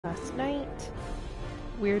Last night,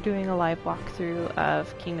 we're doing a live walkthrough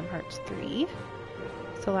of Kingdom Hearts 3.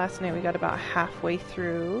 So last night we got about halfway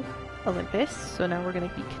through Olympus, so now we're going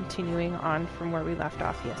to be continuing on from where we left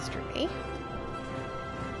off yesterday.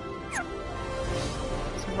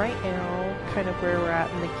 So right now, kind of where we're at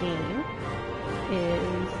in the game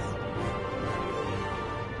is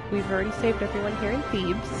we've already saved everyone here in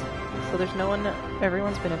Thebes, so there's no one,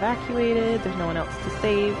 everyone's been evacuated, there's no one else to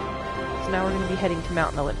save. So now we're going to be heading to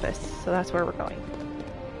Mountain Olympus, so that's where we're going.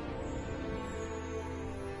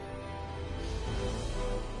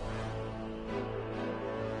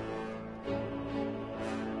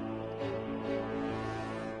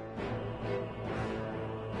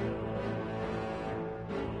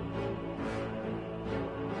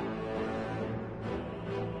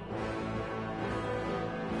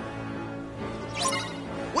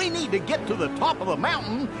 We need to get to the top of the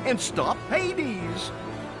mountain and stop Hades.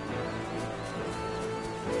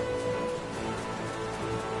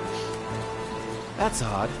 That's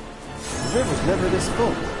odd. The river's never this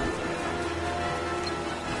full.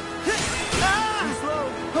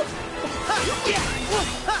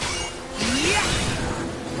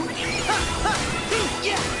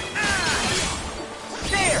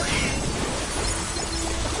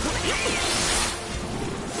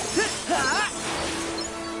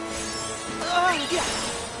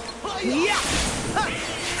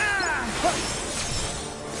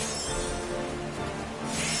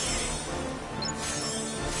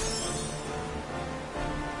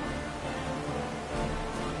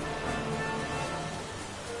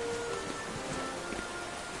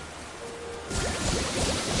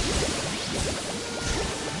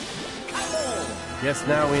 Guess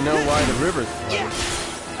now we know why the river's flooded.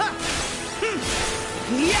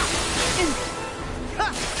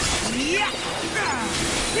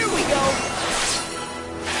 Here we go!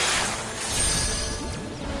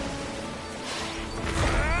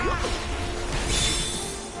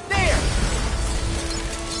 There!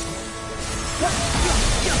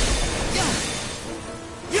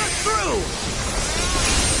 You're through!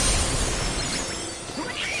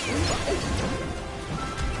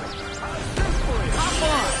 Hop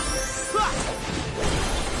on!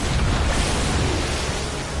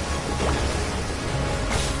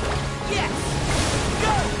 Yes!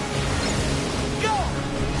 Go! Go!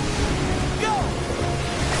 Go!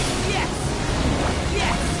 Yes!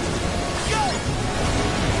 Yes! Go!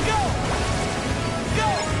 Go! Go!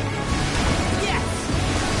 Yes!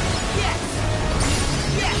 Yes!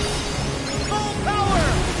 Yes! Full power!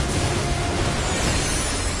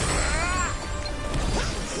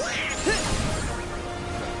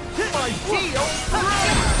 My deal!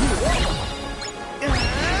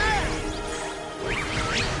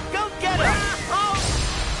 Go get him! Oh!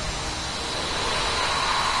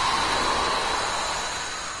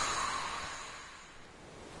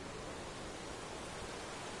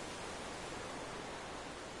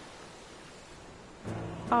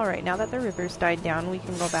 Alright, now that the river's died down, we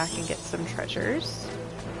can go back and get some treasures.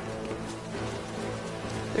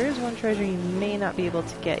 There is one treasure you may not be able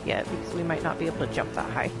to get yet, because we might not be able to jump that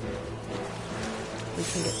high. We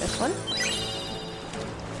can get this one.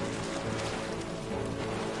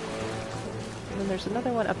 And then there's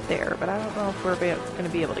another one up there, but I don't know if we're going to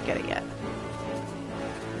be able to get it yet.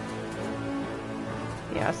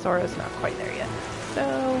 Yeah, Sora's not quite there yet.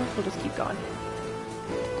 So, we'll just keep going.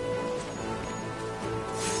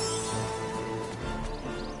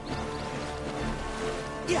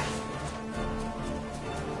 Yeah!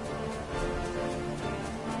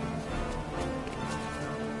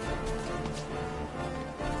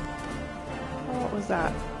 Oh, what was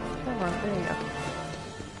that? Come on, there you go.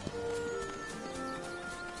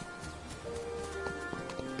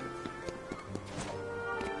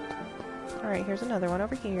 Alright, here's another one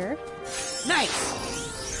over here. Nice!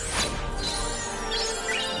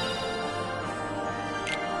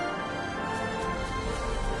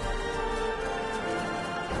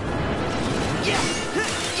 Yeah!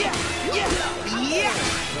 Yeah! Yeah! Yeah!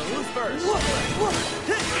 Who's first?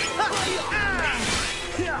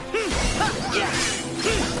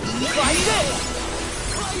 Try this!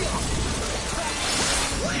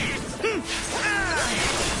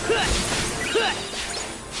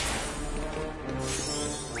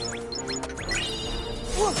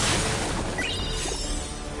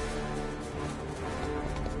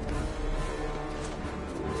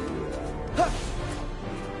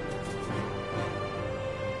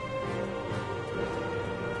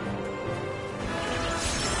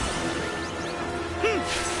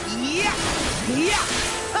 Yeah! Yeah!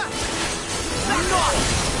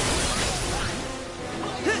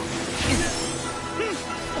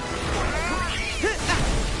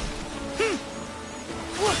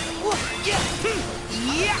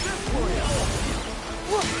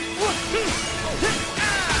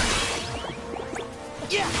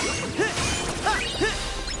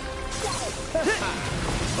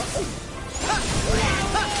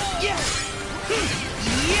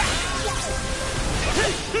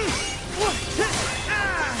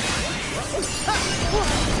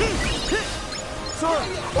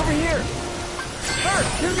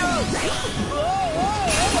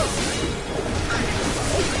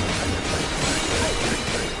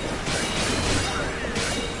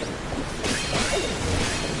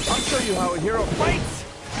 you how a hero fights!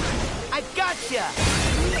 I gotcha!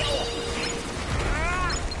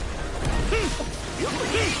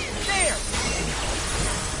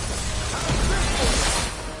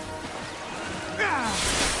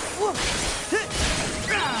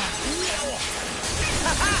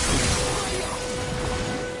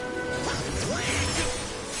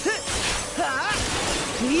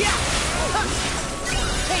 There!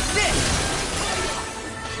 Take this!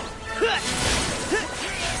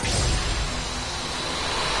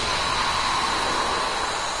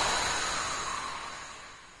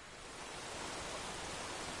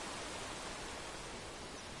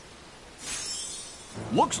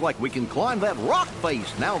 Looks like we can climb that rock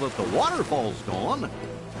face now that the waterfall's gone. I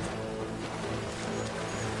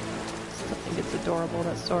think it's adorable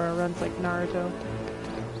that Sora runs like Naruto.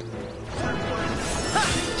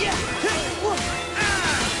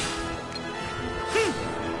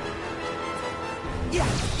 The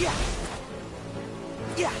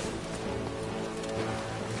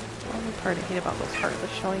only part I hate about those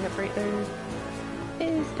heartless showing up right there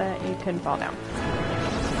is that you can fall down.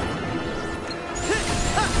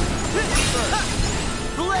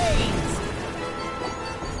 Blades!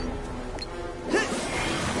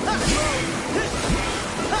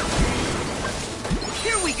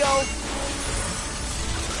 Here we go!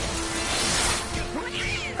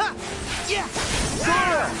 Yeah!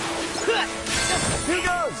 Sora! Here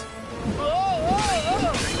goes!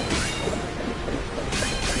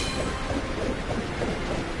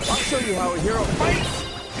 I'll show you how a hero fights!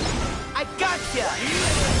 I gotcha!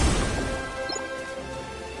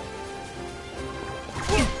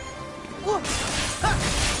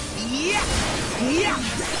 Yeah! Yeah!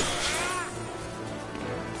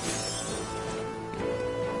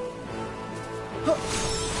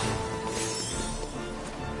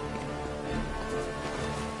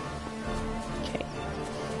 Okay,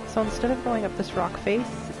 so instead of going up this rock face,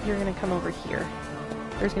 you're going to come over here.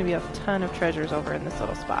 There's going to be a ton of treasures over in this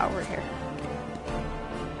little spot over here.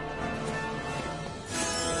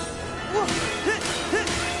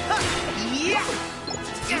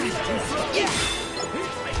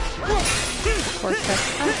 Of course,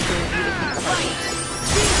 that's actually you to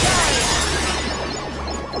keep the heart.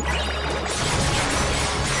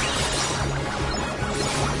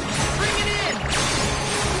 Bring it in!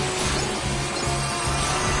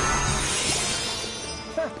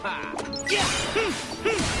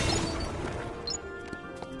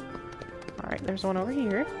 Alright, there's one over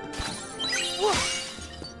here.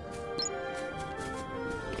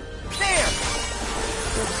 There!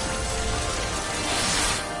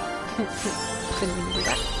 Didn't mean to do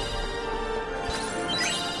that.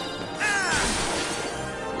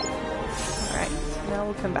 Alright, so now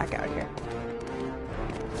we'll come back out here.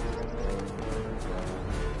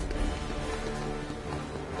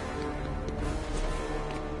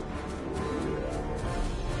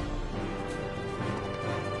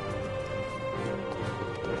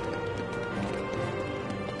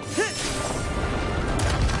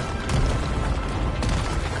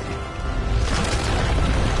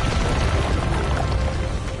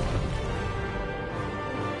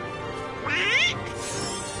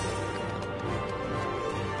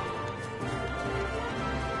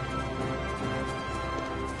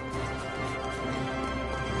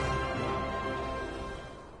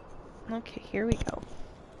 Okay, here we go.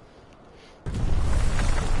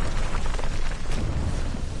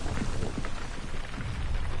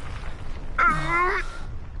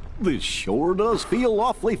 This sure does feel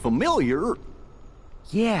awfully familiar.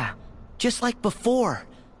 Yeah, just like before.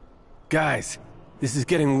 Guys, this is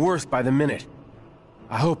getting worse by the minute.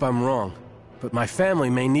 I hope I'm wrong, but my family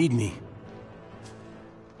may need me.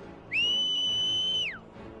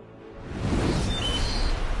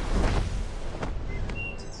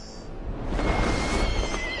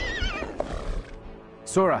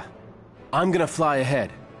 Sora, I'm gonna fly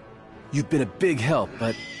ahead. You've been a big help,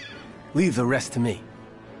 but leave the rest to me.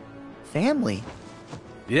 Family?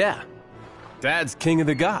 Yeah. Dad's king of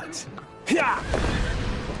the gods. Yeah!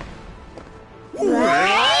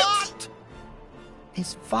 What?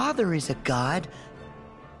 His father is a god,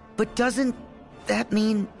 but doesn't that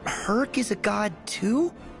mean Herc is a god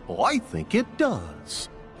too? Oh, I think it does.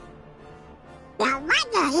 No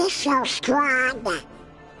wonder he's so strong.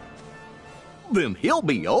 Then he'll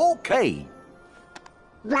be okay.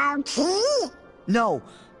 Won't he? No,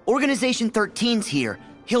 Organization 13's here.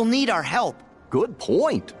 He'll need our help. Good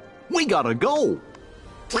point. We gotta go.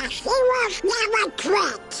 Just heroes never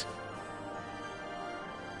quit.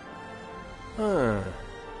 Huh.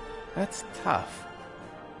 That's tough.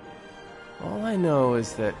 All I know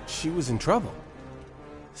is that she was in trouble.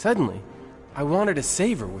 Suddenly, I wanted to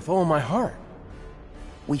save her with all my heart.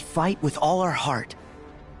 We fight with all our heart.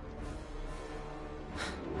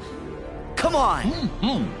 Come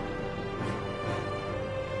on!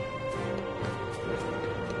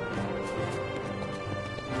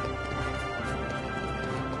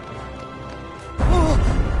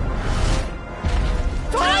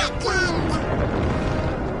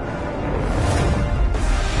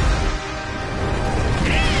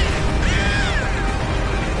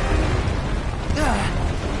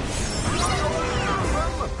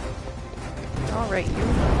 Alright, you're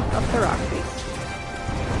up the rock face.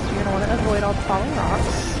 So you're gonna want to avoid all the falling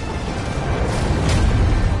rocks.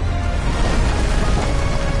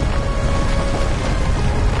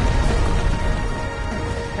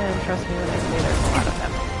 And trust me when I say there's a lot of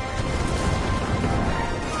them.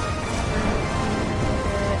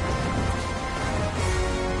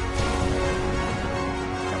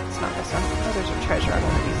 No, it's not this one. Oh, there's a treasure on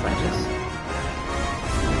one of these ledges.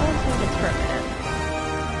 I don't think it's permanent.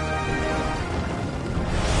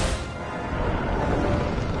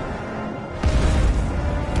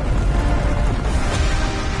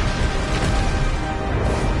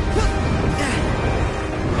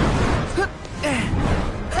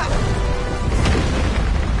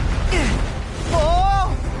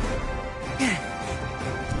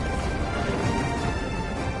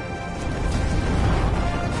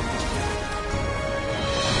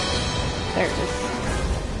 There it is.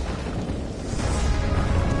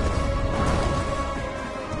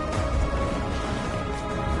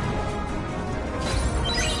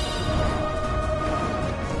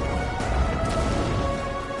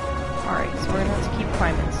 Alright, so we're gonna have to keep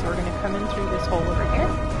climbing. So we're gonna come in through this hole over here.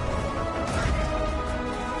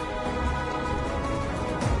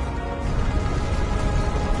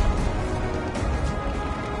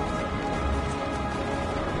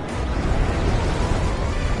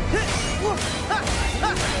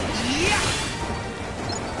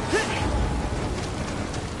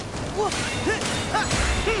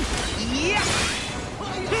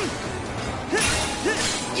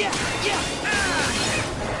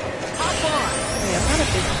 Okay, I'm not a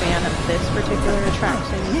big fan of this particular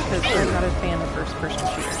attraction because I'm not a fan of first-person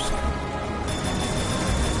shooters.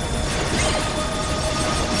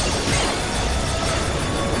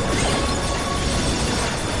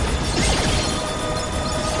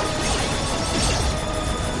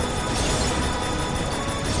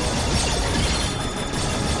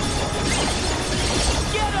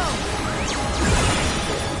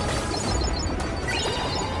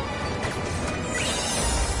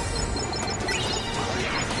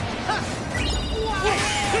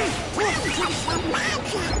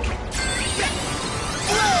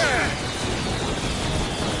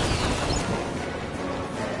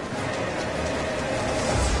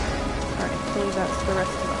 Alright, I believe that's the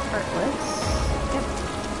rest of the heartless. Yep.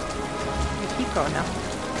 We keep going now.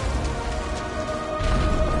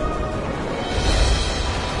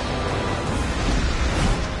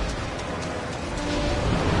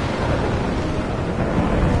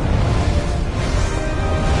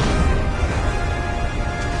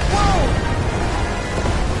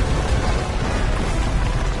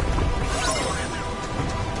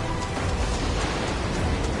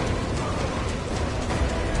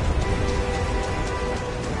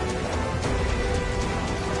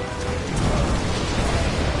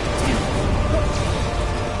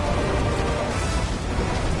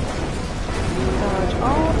 Dodge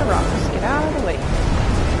all the rocks. Get out of the way.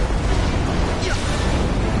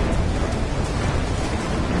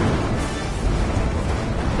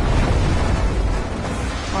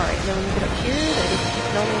 Alright, then when you get up here, you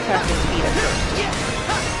can only attack with speed at first.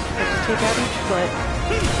 So just take out each foot,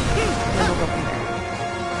 and then we'll go from there.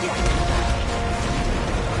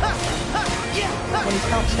 When he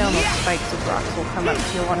counts down, those spikes of rocks will come up,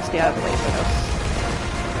 so you'll want to stay out of the way for those.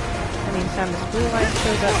 And anytime this blue line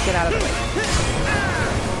shows up, get out of the way.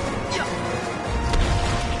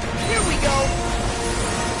 Here we go!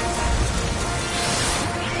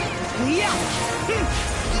 Yeah!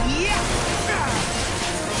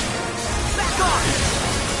 Back on!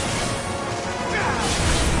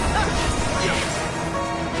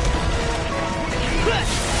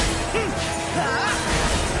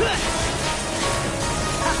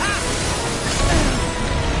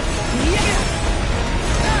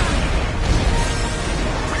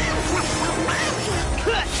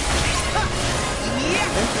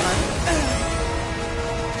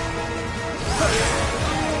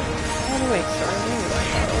 Anyway, sorry.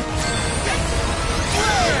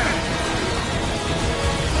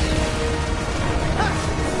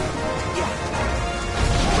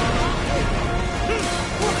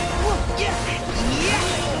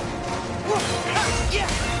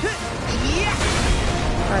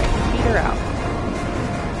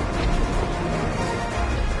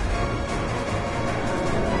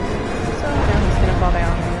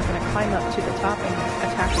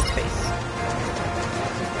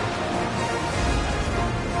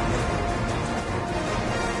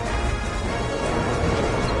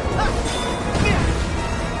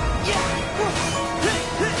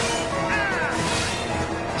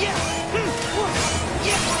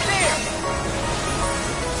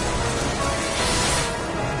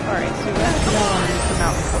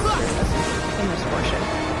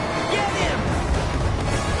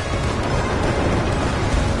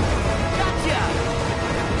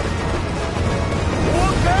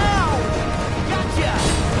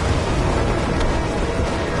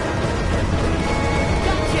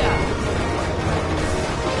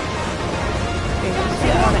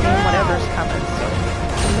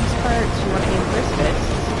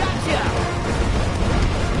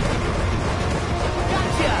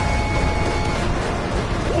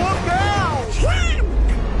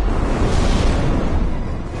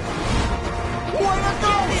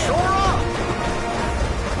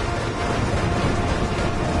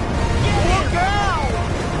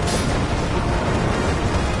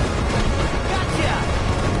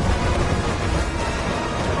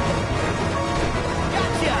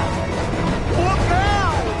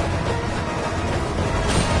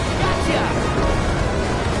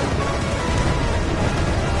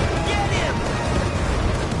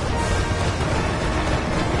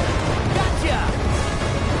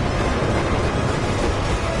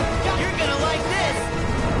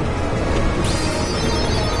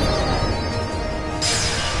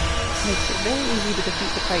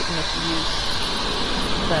 Titan if you use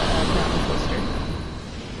the mountain coaster.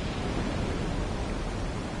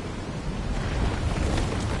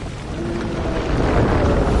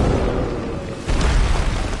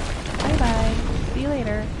 Bye-bye. See you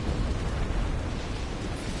later.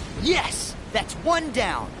 Yes! That's one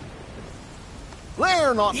down!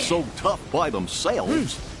 They're not so tough by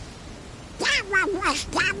themselves. That one was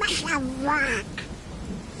dumb as a rock.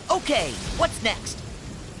 Okay, what's next?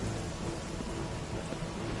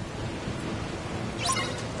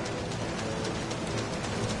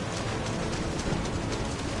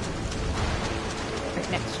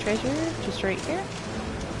 Right, next treasure, just right here.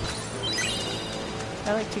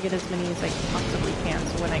 I like to get as many as I possibly can,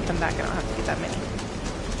 so when I come back I don't have to get that many.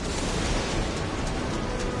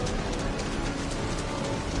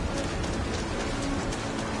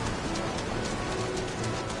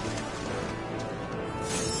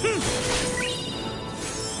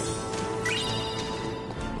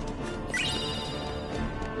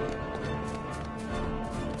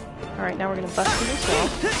 Alright, now we're gonna bust through this wall.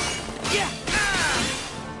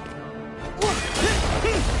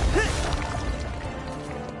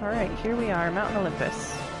 Alright, here we are, Mountain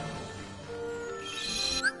Olympus.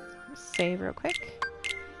 Save real quick.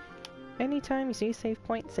 Anytime you see a save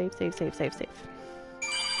point, save, save, save, save, save.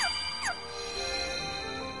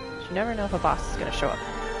 You never know if a boss is gonna show up.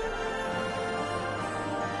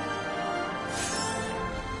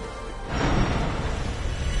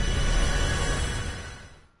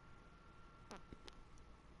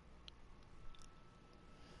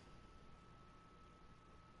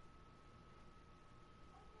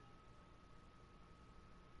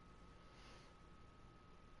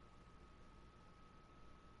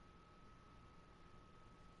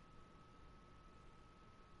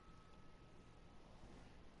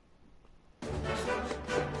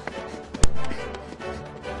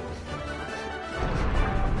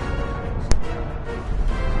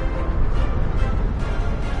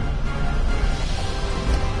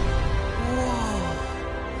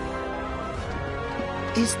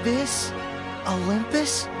 Is this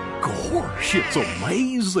Olympus? Gosh, it's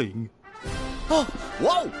amazing. Oh,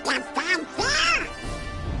 Whoa! The fanfare.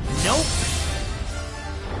 Nope.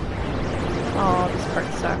 Oh, this part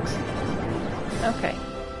sucks. Okay.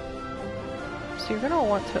 So you're gonna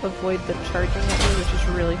want to avoid the charging at you, which is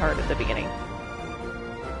really hard at the beginning.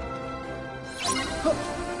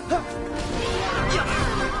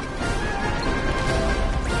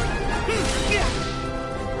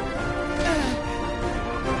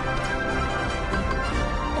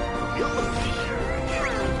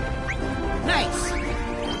 Nice!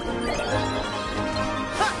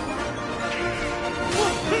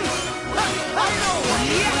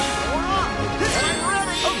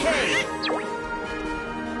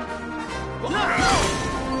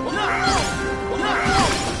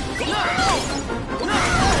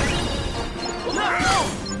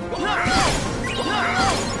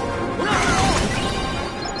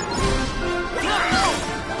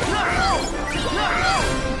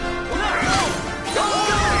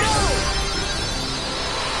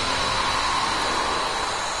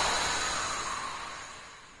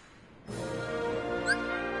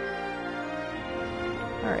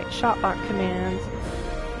 Alright, shotbot commands.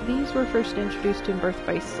 These were first introduced in Birth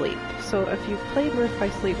by Sleep, so if you've played Birth by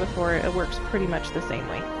Sleep before, it works pretty much the same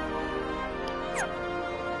way.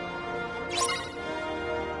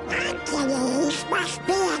 Hercules must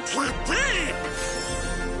be at the top.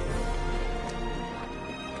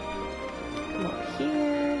 Come over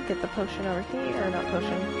here, get the potion over here, or not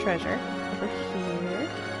potion, treasure, over here.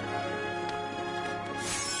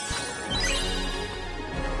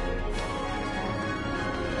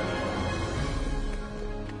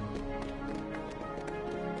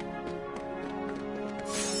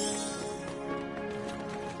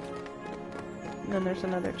 And then there's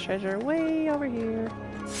another treasure way over here.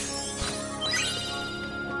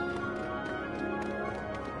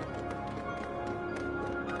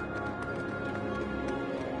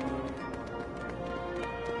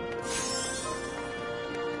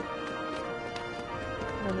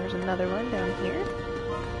 And then there's another one down here.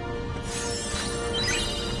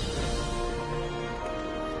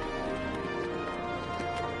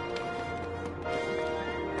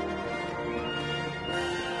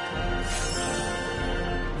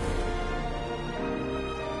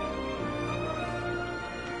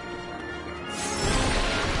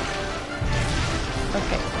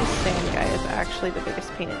 Okay, this sand guy is actually the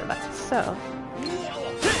biggest pain in the butt, so...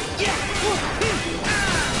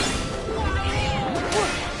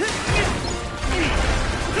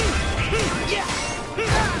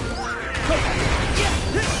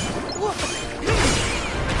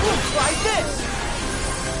 Try this!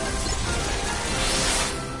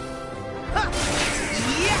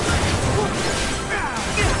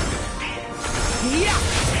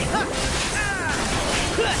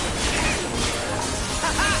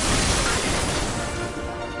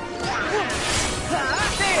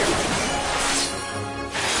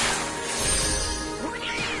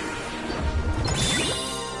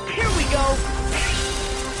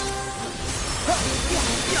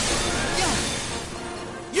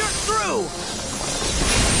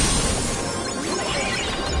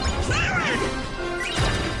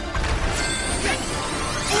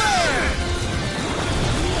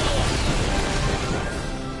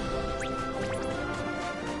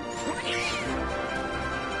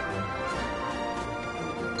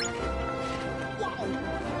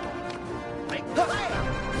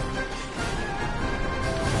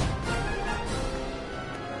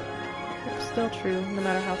 still true. No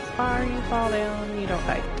matter how far you fall down, you don't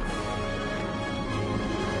die.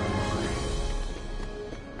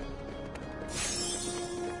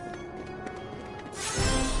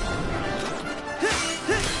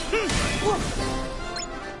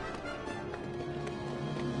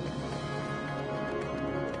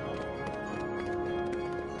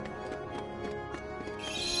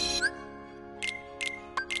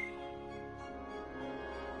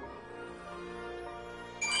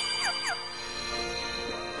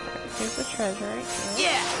 Here's the treasure right here.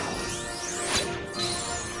 Yeah!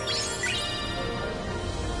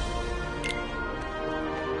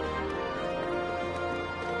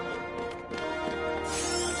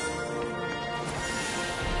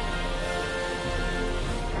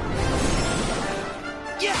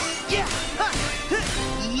 Yeah! Yeah! Ha! Huh!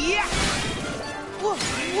 Yeah! Whoa!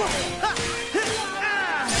 Whoa! Ha!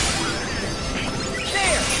 Ah!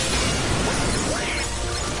 There!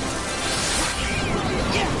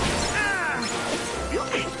 Yeah! Ah!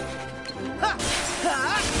 Ha! Ha!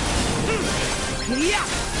 Yeah!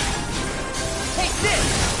 Take this!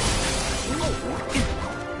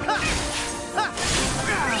 Ha! Ha!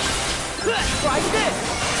 Try this!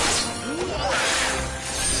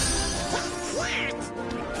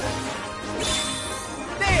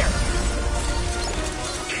 There!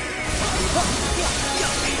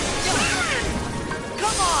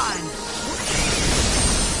 Come on!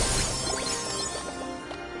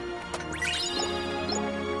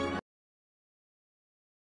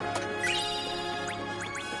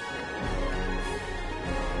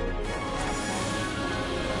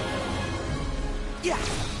 Yeah!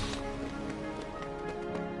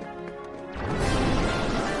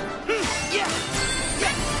 Yeah! Yeah!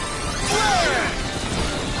 Yeah!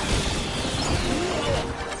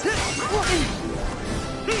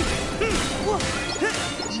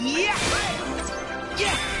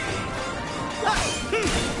 Yeah!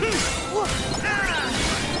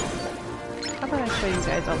 How about I show you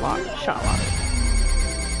guys a shot lock?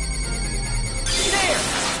 There!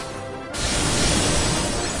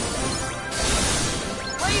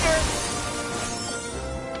 Later!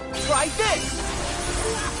 Try this!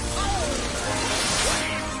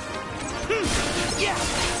 Yeah!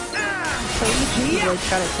 So each keyboard's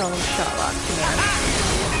got its own shot lock command.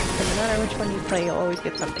 So no matter which one you play, you'll always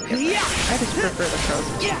get something different. I just prefer the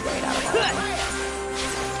frozen keyblade out of all of them.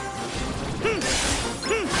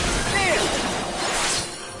 There!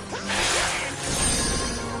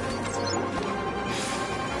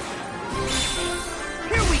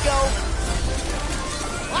 Here we go!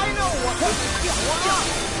 I know what...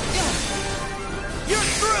 You're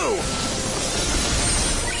through!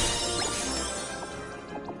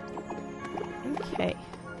 Okay,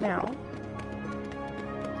 now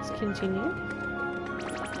let's continue.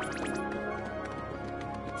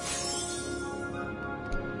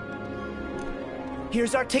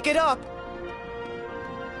 Here's our ticket up!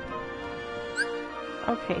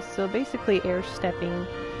 Okay, so basically air stepping,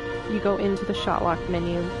 you go into the shot lock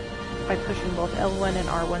menu by pushing both L1 and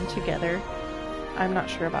R1 together. I'm not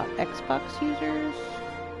sure about Xbox users.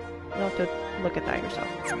 You'll have to look at that yourself.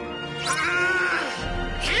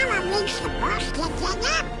 How are we supposed to get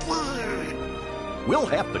up there? We'll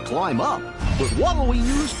have to climb up, but what'll we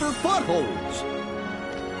use for footholds?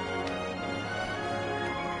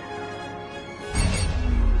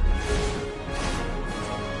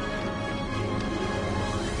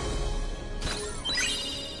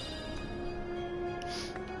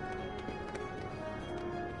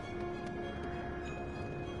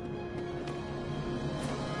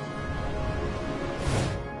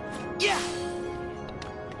 Yeah!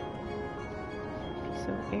 So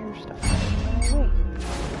air stuff is my way.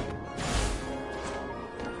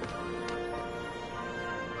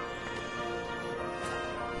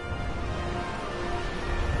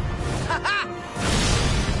 Ha-ha!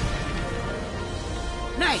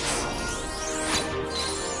 Nice!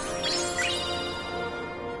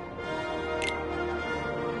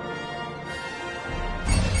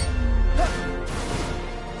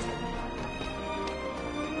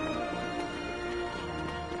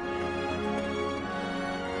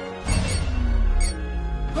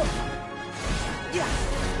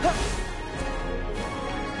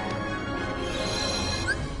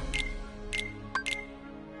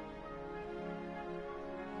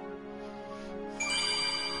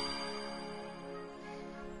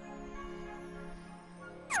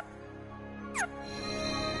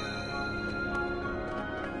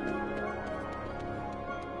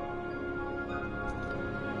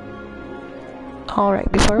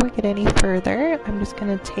 Alright, before we get any further, I'm just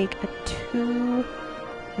going to take a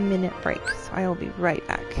 2-minute break, so I will be right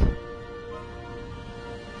back.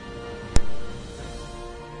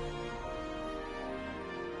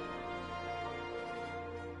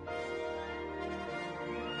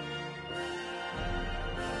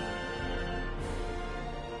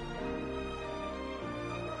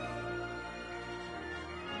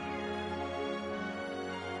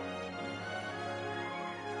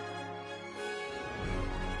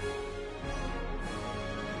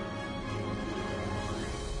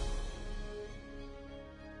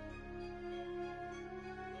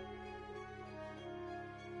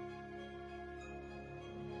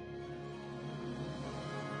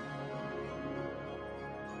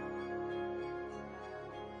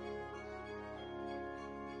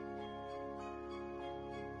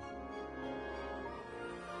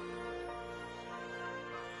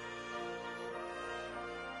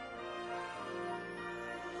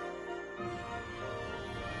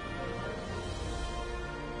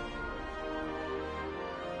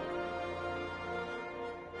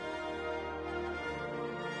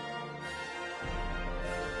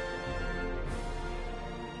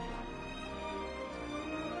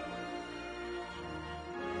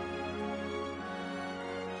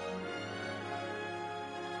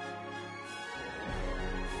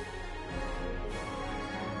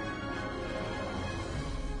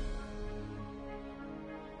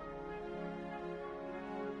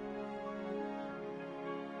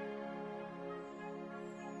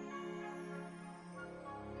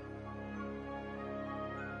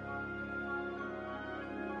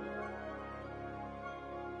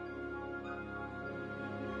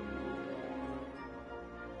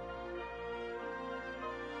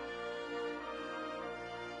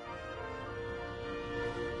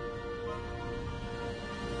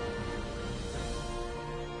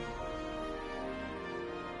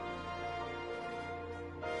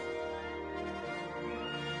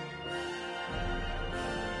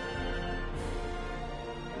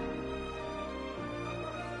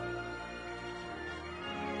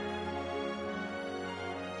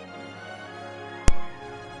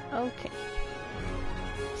 Okay.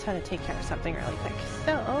 Just had to take care of something really quick.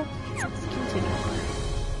 So, let's continue.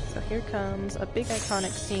 So here comes a big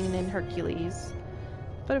iconic scene in Hercules.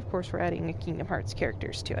 But of course we're adding a Kingdom Hearts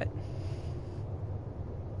characters to it.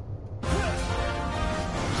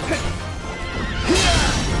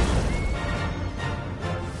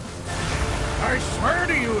 I swear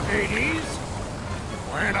to you, Hades,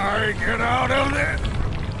 when I get out of there...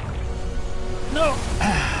 No,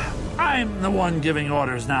 I'm the one giving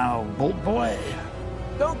orders now, Bolt Boy.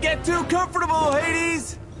 Don't get too comfortable,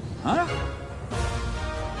 Hades! Huh?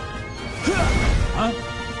 Huh?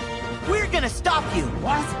 We're gonna stop you!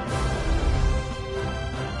 What?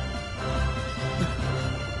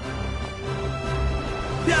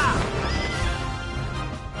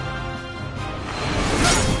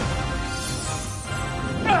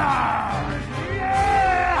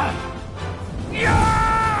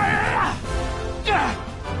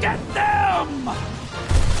 Get them!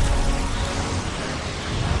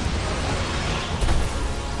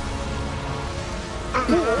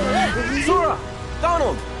 Sora!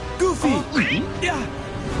 Donald! Goofy!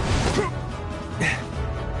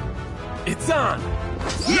 It's on!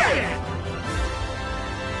 Yeah!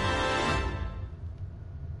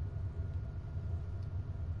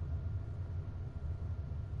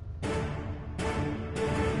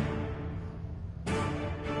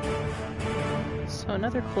 So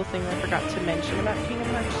another cool thing I forgot to mention about Kingdom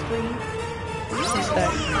Hearts 3 is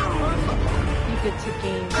that you get to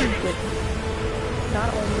game with not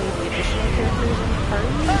only the additional characters in the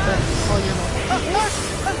party, but all your multiple.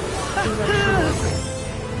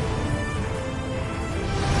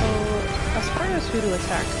 So as far as who to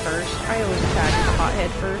attack first, I always attack the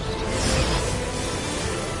hothead first.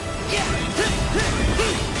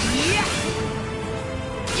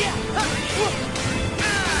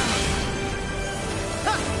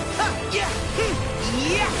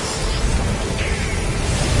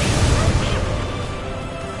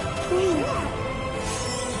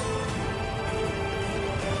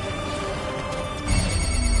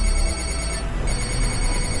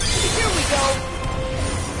 Here we go!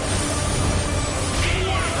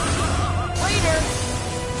 Later!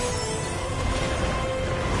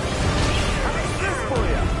 How's this for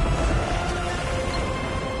you?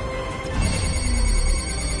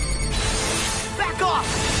 Back off!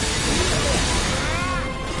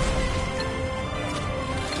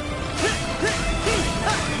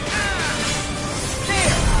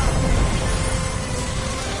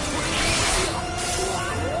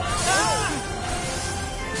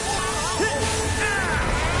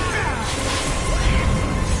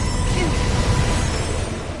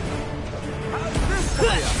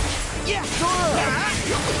 There! Yeah!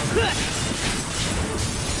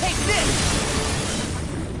 Take this!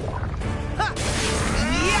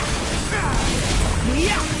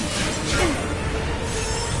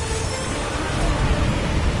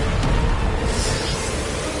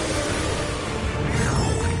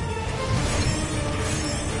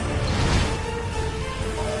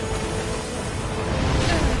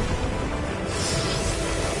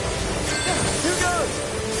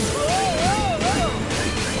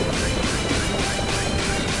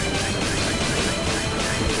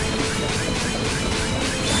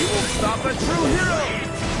 Stop a true hero!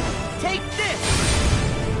 Take this!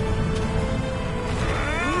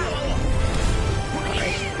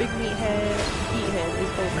 Big meathead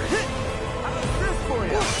is over. How's this for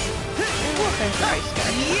you? Time for Ice Guy.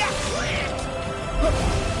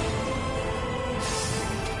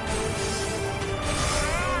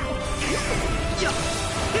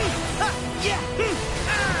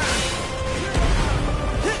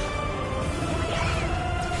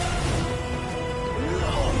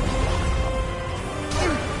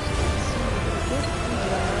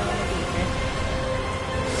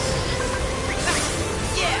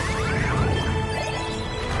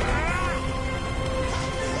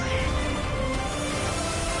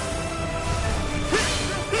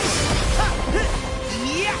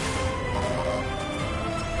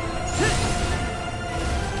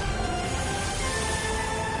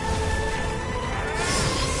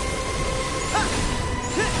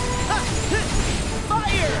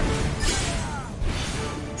 Fire!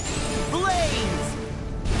 Blaze!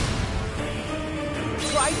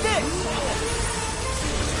 Try this!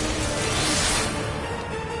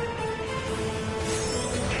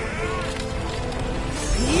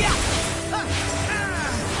 Yeah!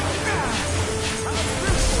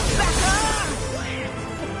 Back up!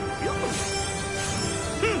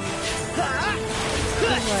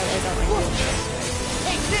 That's why I don't like doing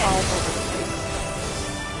Take this all this! over the place.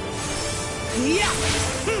 Yeah!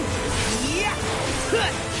 Yeah! I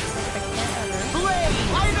can't ever. Blaze!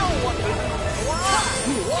 I know what to do.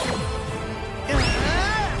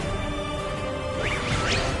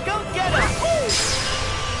 Go get him!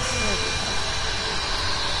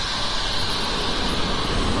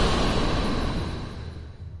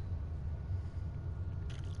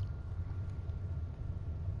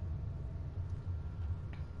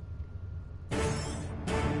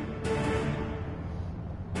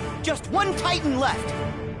 Just one Titan left.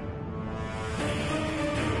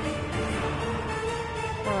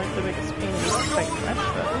 Not like the biggest pain in the fight left,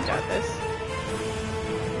 but we got this.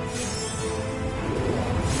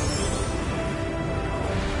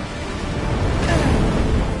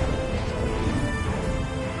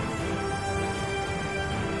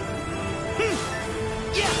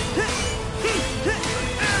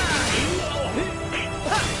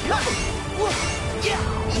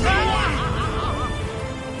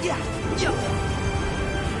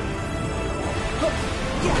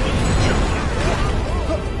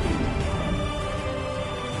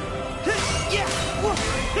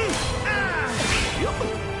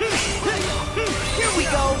 Here we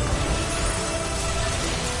go!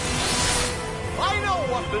 I know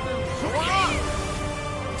what to do, Sora!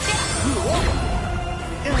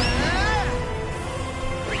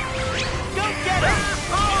 Go get him!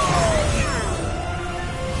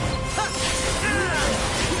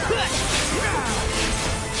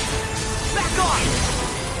 Back off!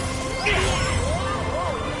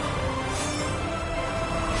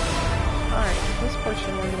 Alright, this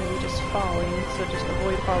portion we're going to be just falling, so just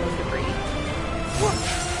avoid falling debris.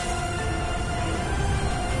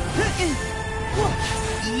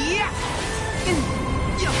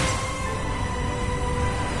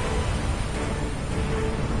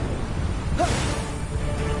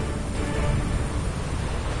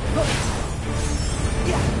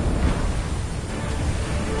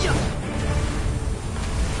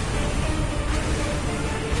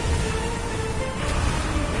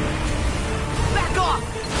 Back off!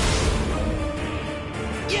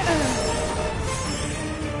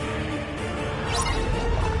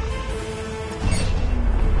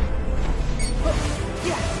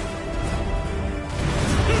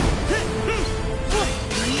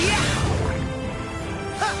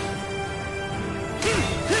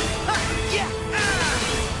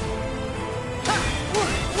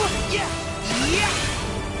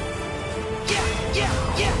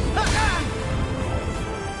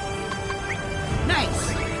 Nice!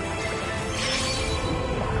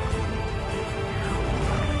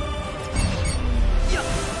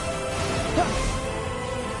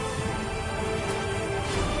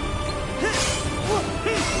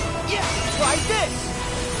 Try this!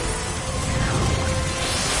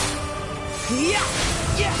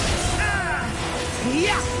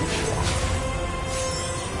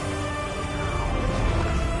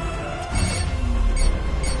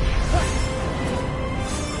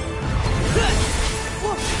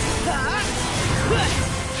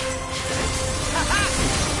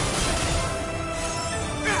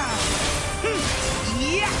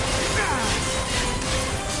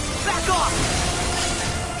 Back off!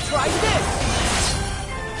 Try this!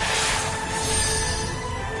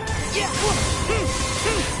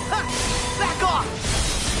 Back off!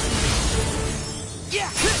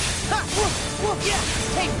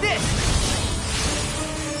 Take this!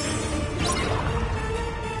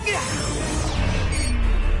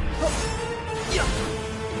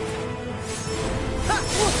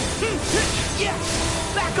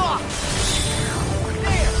 Back off!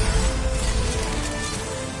 There!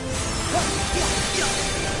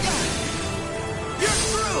 You're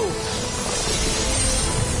through!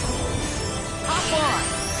 Hop on!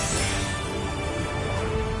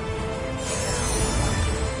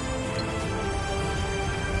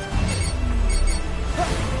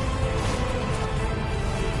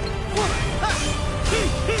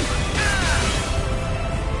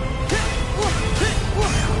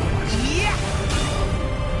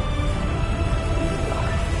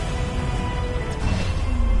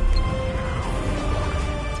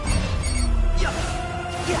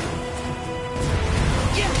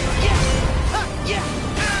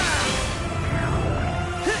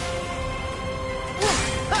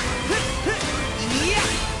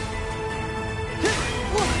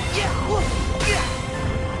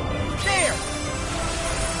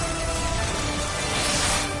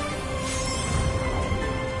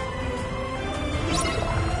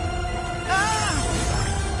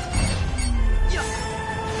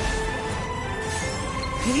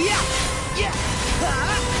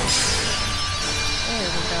 There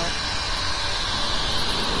we go.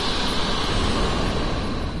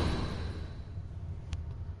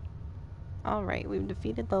 Alright, we've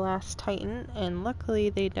defeated the last Titan, and luckily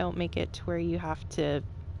they don't make it to where you have to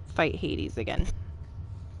fight Hades again.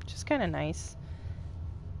 Which is kind of nice.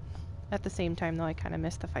 At the same time, though, I kind of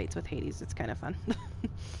miss the fights with Hades. It's kind of fun.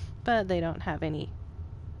 But they don't have any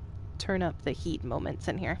turn up the heat moments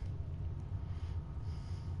in here.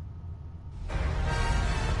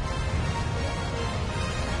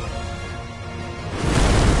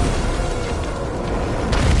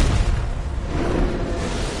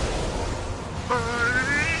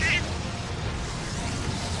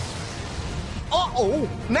 Uh-oh!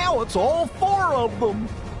 Now it's all 4 of them!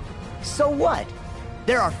 So what?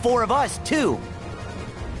 There are 4 of us, too.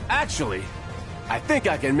 Actually, I think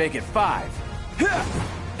I can make it 5.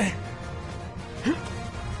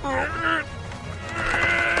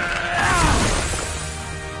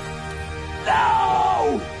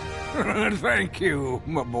 No! Thank you,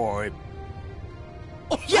 my boy.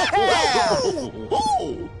 Yeah!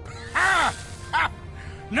 Oh!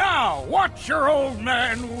 Now, watch your old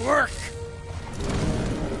man work.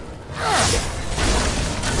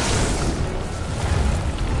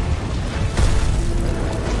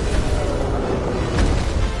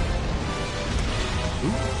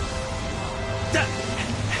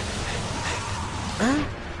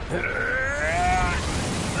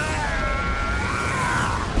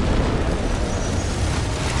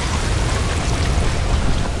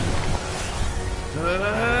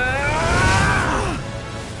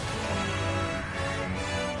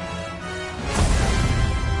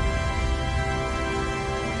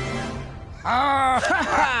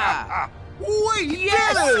 We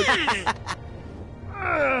did it!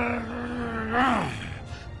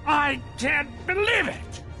 I can't believe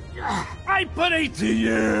it! I put 18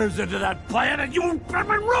 years into that plan and you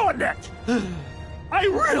ruined it! I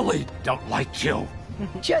really don't like you.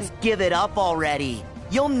 Just give it up already.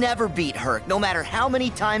 You'll never beat Herc, no matter how many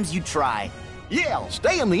times you try. Yeah,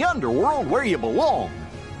 stay in the underworld where you belong.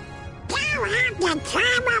 You have the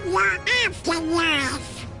time of your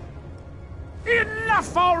afterlife.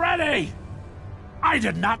 Enough already! I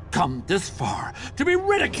did not come this far to be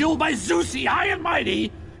ridiculed by Zeusy High and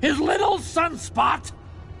Mighty, his little sunspot,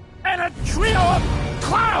 and a trio of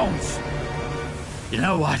clowns! You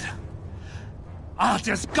know what? I'll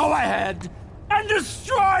just go ahead and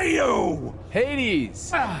destroy you!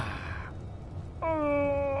 Hades!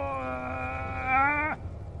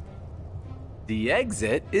 The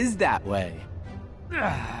exit is that way.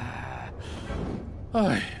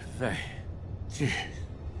 Oy vey. Jeez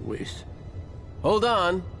Whiz. Hold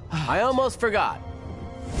on. I almost forgot.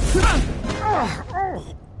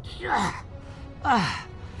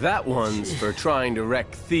 That one's for trying to wreck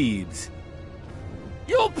Thebes.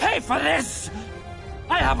 You'll pay for this!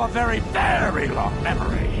 I have a very, very long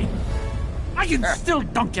memory. I can still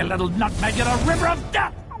dunk your little nutmeg in a river of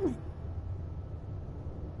death!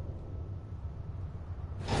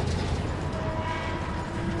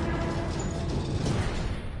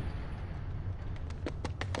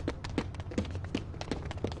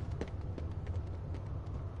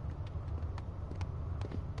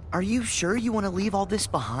 Are you sure you want to leave all this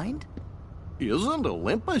behind? Isn't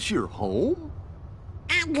Olympus your home?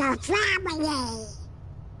 And your family.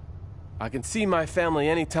 I can see my family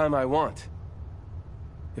anytime I want.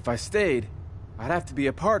 If I stayed, I'd have to be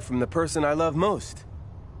apart from the person I love most.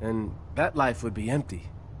 And that life would be empty.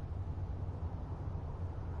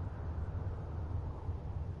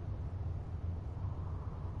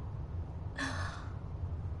 I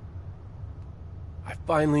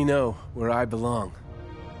finally know where I belong.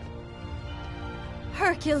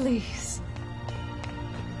 Hercules.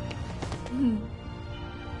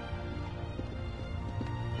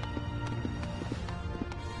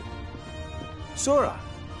 Sora,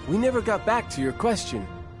 we never got back to your question.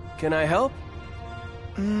 Can I help?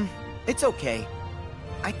 It's okay.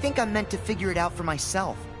 I think I'm meant to figure it out for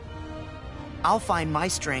myself. I'll find my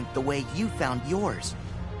strength the way you found yours.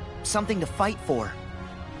 Something to fight for.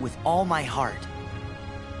 With all my heart.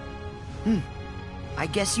 I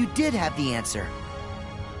guess you did have the answer.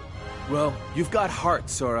 Well, you've got heart,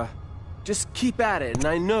 Sora. Just keep at it, and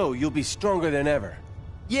I know you'll be stronger than ever.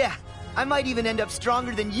 Yeah, I might even end up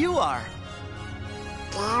stronger than you are.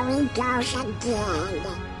 There he goes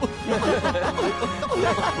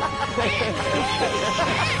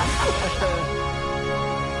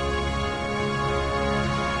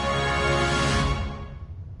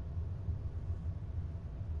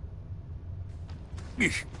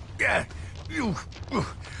again.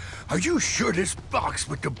 Are you sure this box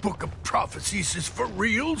with the Book of Prophecies is for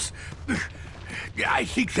reals? I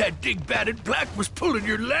think that dingbat in black was pulling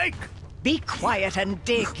your leg. Be quiet and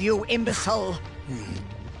dig, you imbecile.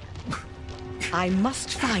 I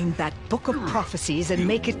must find that Book of Prophecies and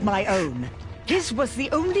make it my own. His was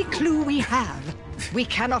the only clue we have. We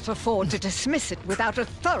cannot afford to dismiss it without a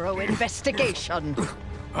thorough investigation.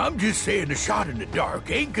 I'm just saying a shot in the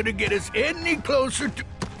dark ain't gonna get us any closer to...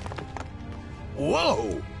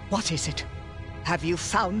 Whoa! What is it? Have you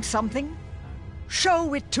found something?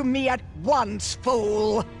 Show it to me at once,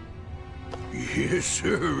 fool! Yes,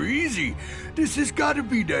 sir, easy. This has gotta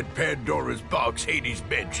be that Pandora's box Hades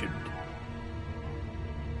mentioned.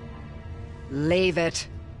 Leave it.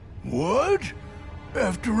 What?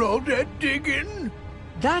 After all that digging?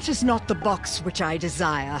 That is not the box which I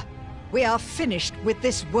desire. We are finished with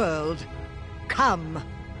this world. Come.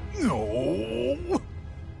 No.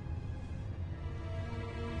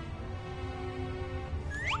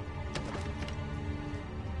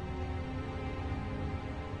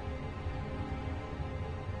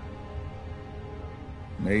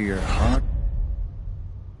 May your heart...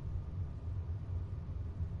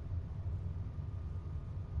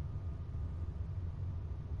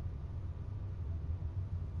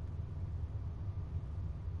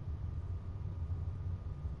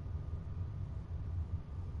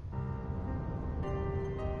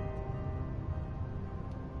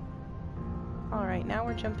 Alright, now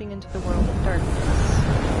we're jumping into the world of darkness.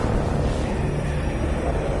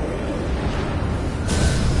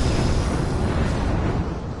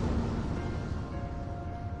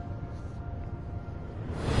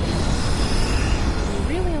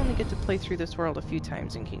 To play through this world a few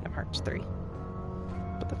times in Kingdom Hearts 3.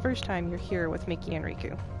 But the first time you're here with Mickey and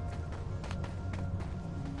Riku.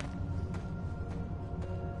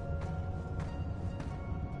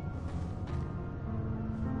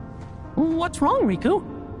 What's wrong, Riku?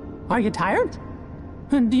 Are you tired?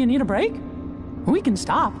 Do you need a break? We can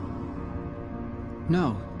stop.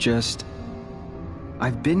 No, just...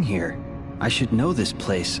 I've been here. I should know this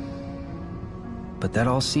place. But that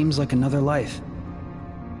all seems like another life.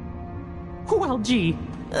 Well, gee,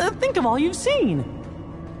 think of all you've seen.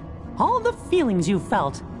 All the feelings you've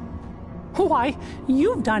felt. Why,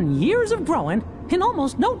 you've done years of growing in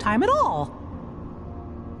almost no time at all.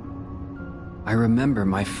 I remember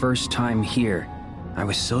my first time here. I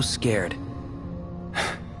was so scared.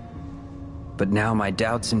 But now my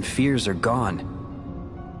doubts and fears are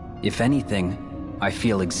gone. If anything, I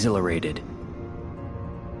feel exhilarated.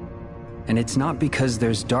 And it's not because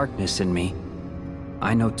there's darkness in me.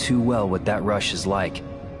 I know too well what that rush is like.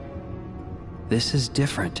 This is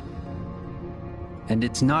different. And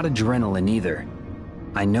it's not adrenaline either.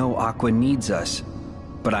 I know Aqua needs us,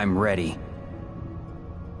 but I'm ready.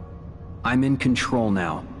 I'm in control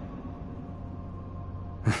now.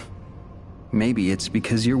 Maybe it's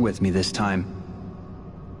because you're with me this time.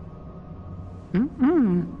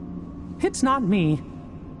 It's not me.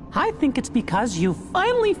 I think it's because you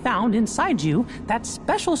finally found inside you that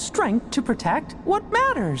special strength to protect what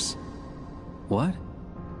matters. What?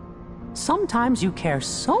 Sometimes you care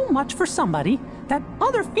so much for somebody that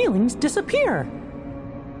other feelings disappear.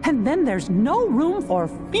 And then there's no room for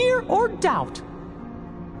fear or doubt.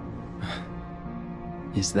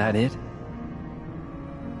 Is that it?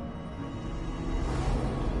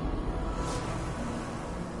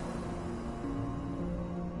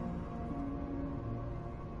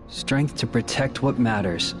 Strength to protect what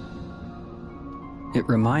matters. It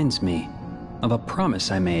reminds me of a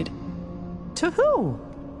promise I made. To who?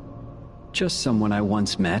 Just someone I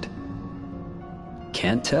once met.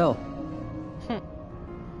 Can't tell.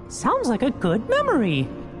 Sounds like a good memory.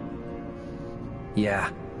 Yeah.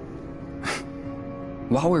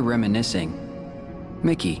 While we're reminiscing,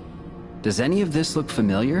 Mickey, does any of this look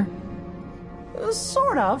familiar?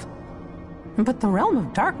 Sort of. But the realm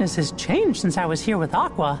of darkness has changed since I was here with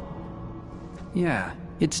Aqua. Yeah,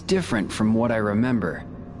 it's different from what I remember.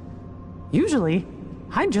 Usually,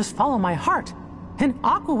 I'd just follow my heart, and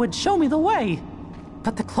Aqua would show me the way.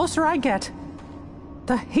 But the closer I get,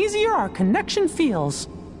 the hazier our connection feels.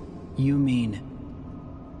 You mean...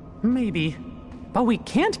 Maybe, but we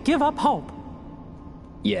can't give up hope.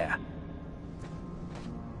 Yeah.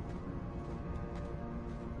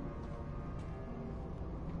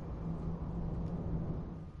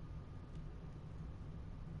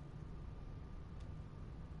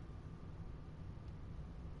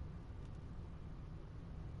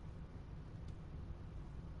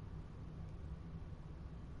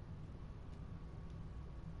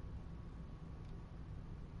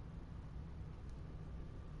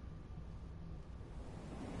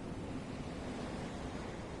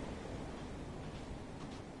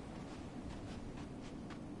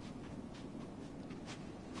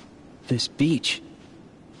 This beach.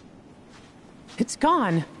 It's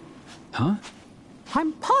gone. Huh?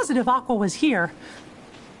 I'm positive Aqua was here.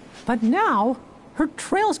 But now, her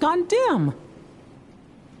trail's gone dim.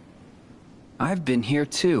 I've been here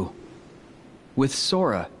too. With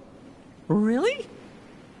Sora. Really?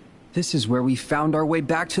 This is where we found our way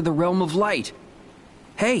back to the Realm of Light.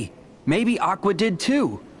 Hey, maybe Aqua did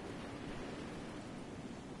too.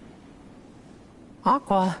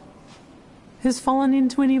 Aqua has fallen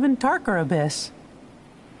into an even darker abyss.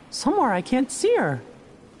 Somewhere I can't see her.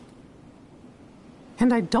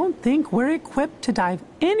 And I don't think we're equipped to dive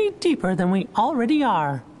any deeper than we already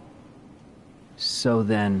are. So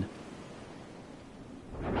then...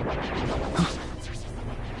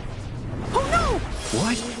 Oh no!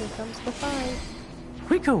 What? Here comes the fight.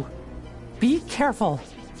 Riku, be careful.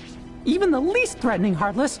 Even the least threatening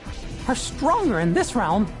Heartless are stronger in this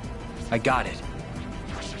realm. I got it.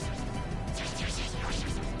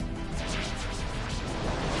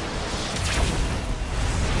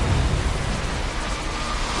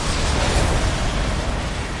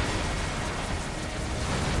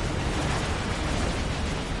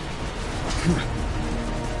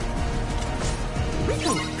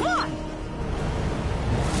 Riku, come on!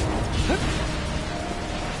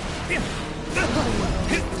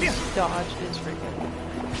 Dodge is freaking.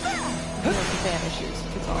 Once he vanishes,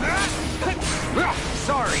 it's all.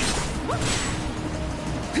 Sorry.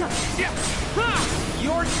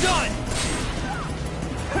 You're done.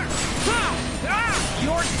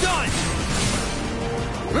 You're done.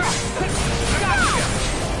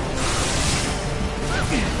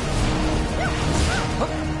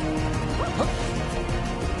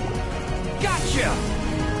 Gotcha.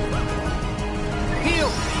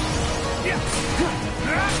 Heal.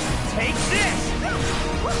 Take this.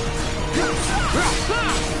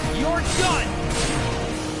 You're done.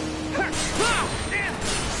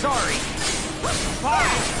 Sorry.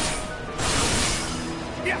 Fine.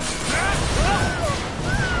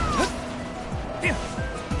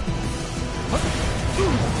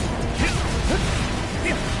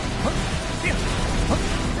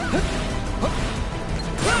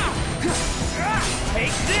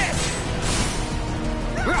 Take this.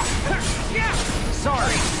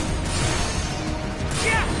 Sorry.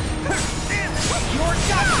 You're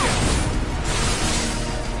gotcha.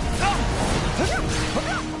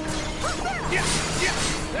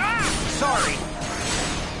 Sorry.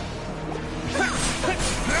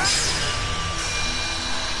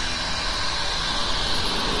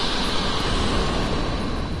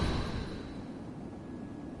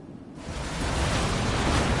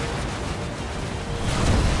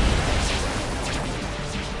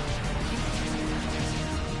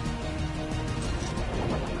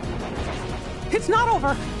 It's not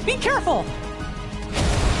over! Be careful!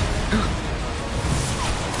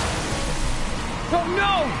 Oh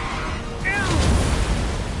no!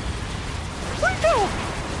 Riku!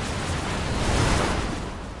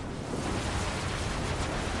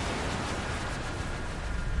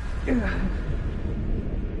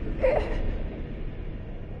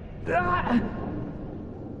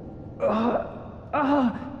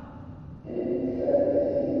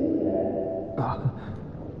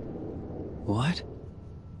 What?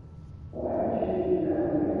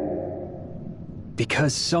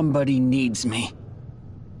 Because somebody needs me.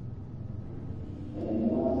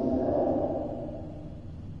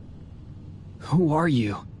 Who are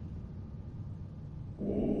you?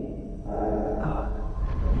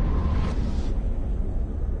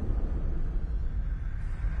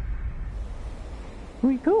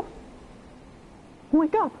 Riku?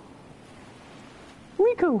 Wake up!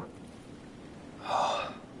 Riku!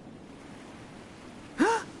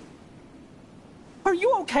 Are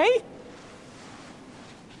you okay?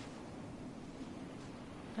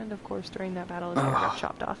 And of course, during that battle, his hair got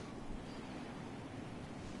chopped off.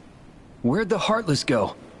 Where'd the Heartless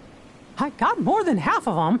go? I got more than half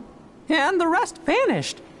of them, and the rest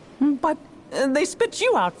vanished. But they spit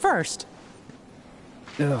you out first.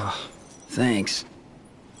 Ugh, thanks.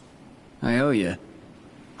 I owe you.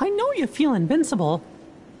 I know you feel invincible,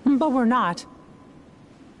 but we're not.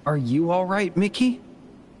 Are you all right, Mickey?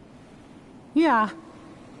 Yeah,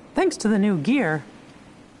 thanks to the new gear.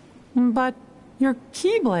 But your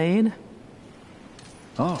Keyblade...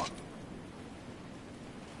 Oh.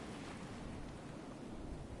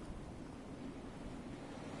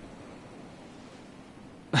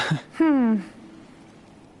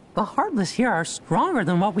 The Heartless here are stronger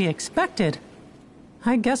than what we expected.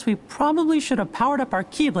 I guess we probably should have powered up our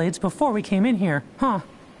Keyblades before we came in here, huh?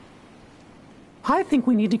 I think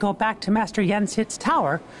we need to go back to Master Yansit's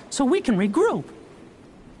tower so we can regroup.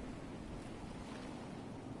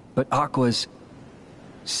 But Aqua's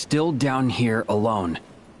still down here alone,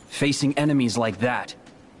 facing enemies like that.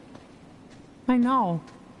 I know.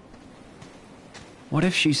 What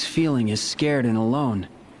if she's feeling as scared and alone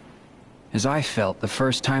as I felt the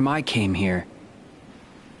first time I came here?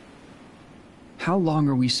 How long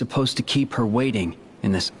are we supposed to keep her waiting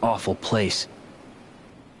in this awful place?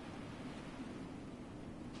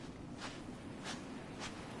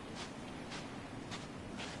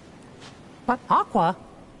 But Aqua,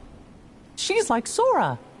 she's like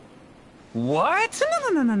Sora. What?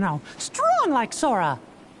 No. Strong like Sora.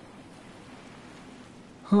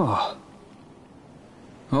 Oh.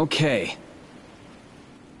 Okay.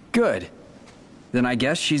 Good. Then I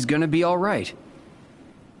guess she's gonna be all right.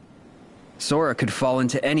 Sora could fall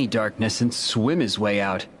into any darkness and swim his way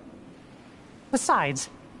out. Besides,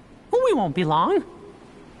 we won't be long.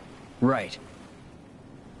 Right.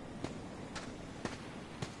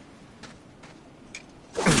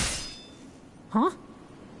 Huh?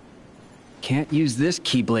 Can't use this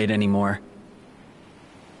Keyblade anymore.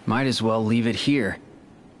 Might as well leave it here.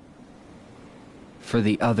 For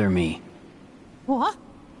the other me. What?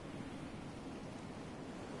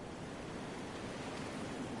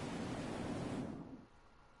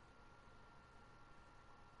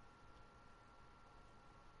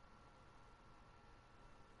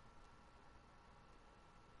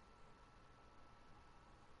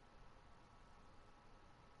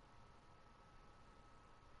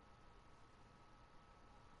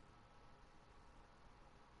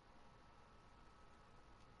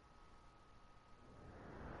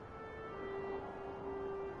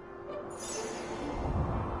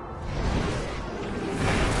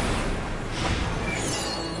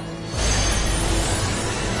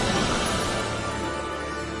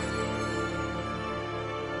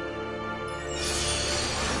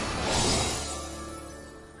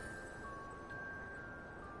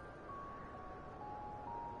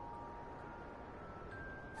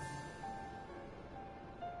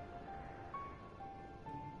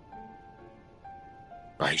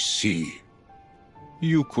 I see.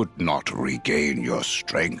 You could not regain your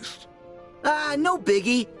strength. No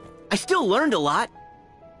biggie. I still learned a lot.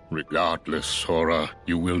 Regardless, Sora,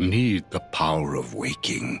 you will need the power of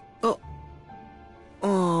waking.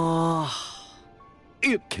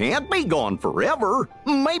 It can't be gone forever.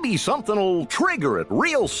 Maybe something'll trigger it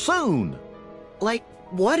real soon. Like,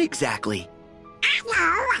 what exactly?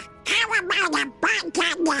 Hello? How about a bite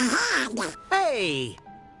on the head? Hey!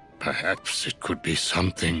 Perhaps it could be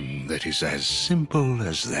something that is as simple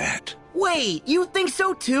as that. Wait, you think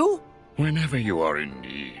so too? Whenever you are in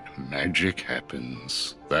need, magic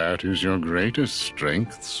happens. That is your greatest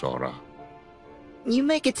strength, Sora. You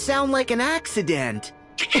make it sound like an accident.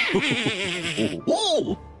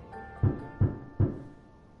 Whoa!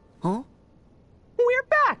 Huh? We're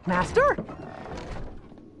back, Master.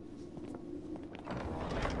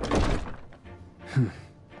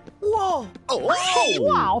 Whoa! Oh!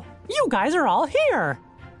 Wow, you guys are all here.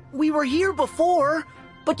 We were here before,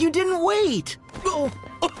 but you didn't wait. Oh,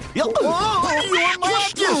 Your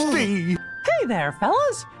Majesty! Hey there,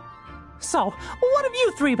 fellas. So, what have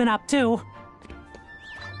you three been up to?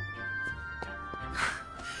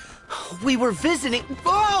 we were visiting.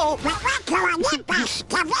 Oh! We went to Olympus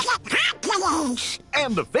to visit Hercules.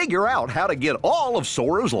 And to figure out how to get all of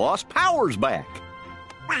Sora's lost powers back.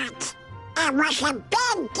 But it was a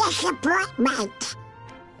big disappointment.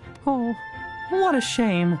 Oh, what a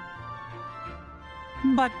shame.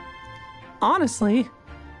 But, honestly,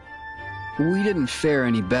 We didn't fare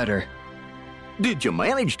any better. Did you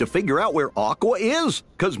manage to figure out where Aqua is?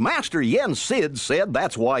 'Cause Master Yen Sid said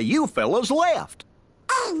that's why you fellas left.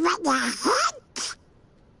 Even a hint?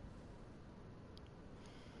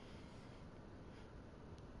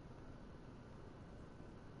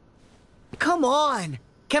 Come on!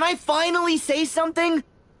 Can I finally say something?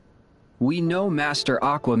 We know Master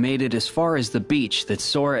Aqua made it as far as the beach that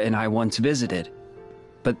Sora and I once visited.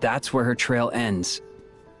 But that's where her trail ends.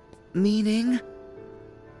 Meaning?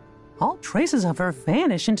 all traces of her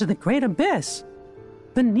vanish into the great abyss,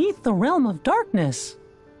 beneath the realm of darkness.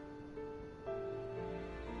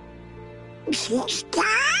 She's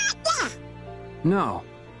gone? No.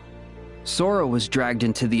 Sora was dragged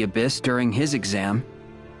into the abyss during his exam,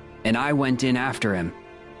 and I went in after him.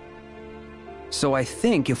 So I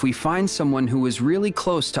think if we find someone who is really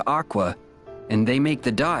close to Aqua, and they make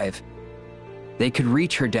the dive, they could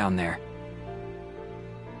reach her down there.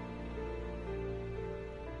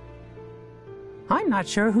 I'm not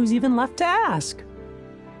sure who's even left to ask.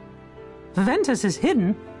 Ventus is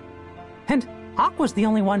hidden, and Aqua's the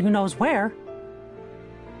only one who knows where.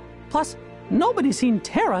 Plus, nobody's seen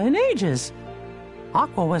Terra in ages.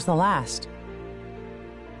 Aqua was the last.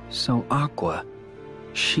 So Aqua,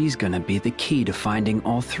 she's gonna be the key to finding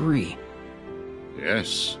all three.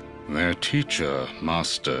 Yes, Their teacher,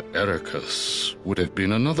 Master Ericus, would have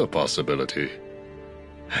been another possibility.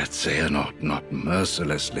 Had Xehanort not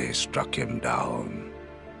mercilessly struck him down.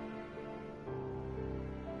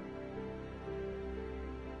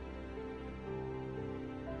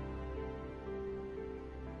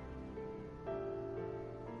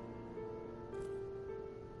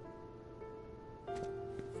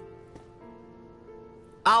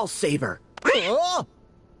 I'll save her.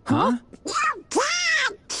 Huh?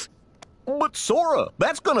 But Sora,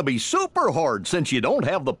 that's gonna be super hard since you don't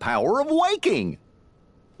have the power of waking.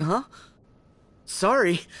 Huh?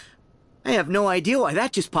 Sorry. I have no idea why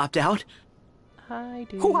that just popped out. I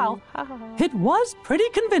do. Well, it was pretty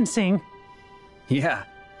convincing. Yeah.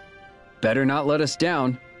 Better not let us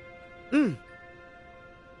down.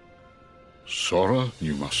 Sora,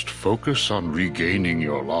 you must focus on regaining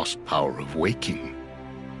your lost power of waking.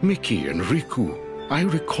 Mickey and Riku, I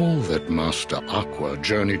recall that Master Aqua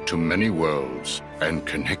journeyed to many worlds and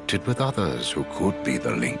connected with others who could be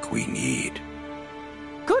the link we need.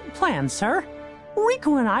 Good plan, sir.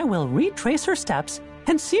 Riku and I will retrace her steps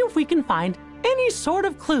and see if we can find any sort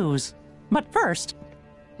of clues. But first...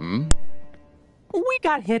 We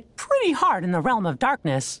got hit pretty hard in the Realm of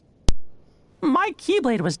Darkness. My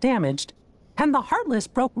Keyblade was damaged, and the Heartless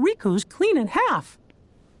broke Riku's clean in half.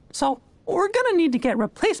 So, we're gonna need to get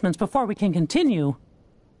replacements before we can continue.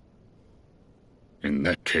 In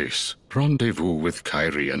that case, rendezvous with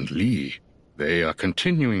Kairi and Lee. They are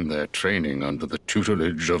continuing their training under the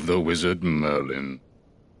tutelage of the wizard Merlin.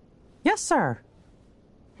 Yes, sir.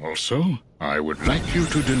 Also, I would like you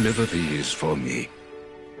to deliver these for me.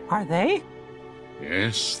 Are they?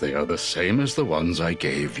 Yes, they are the same as the ones I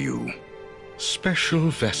gave you.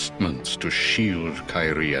 Special vestments to shield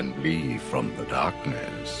Kairi and Lee from the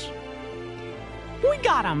darkness. We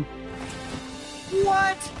got 'em!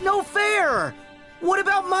 What? No fair! What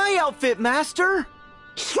about my outfit, Master?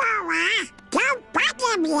 Sora, don't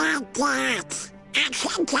bother me like that. I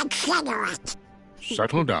can consider it.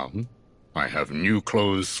 Settle down. I have new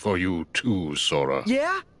clothes for you too, Sora.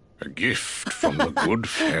 Yeah? A gift from the good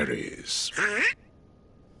fairies.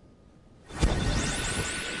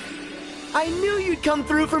 I knew you'd come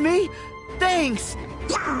through for me. Thanks.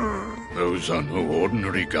 Those are no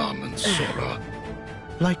ordinary garments, Sora.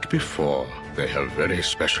 Like before, they have very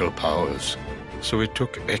special powers, so it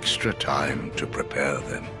took extra time to prepare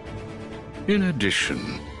them. In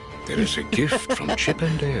addition, there is a gift from Chip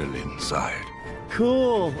and Dale inside.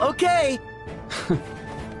 Cool. Okay.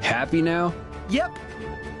 Happy now? Yep.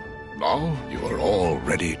 Now you are all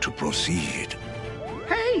ready to proceed.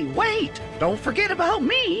 Hey, wait! Don't forget about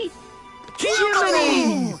me!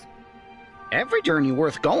 Jiminy! Every journey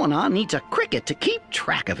worth going on needs a cricket to keep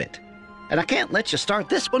track of it. And I can't let you start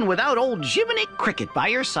this one without old Jiminy Cricket by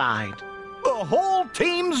your side. The whole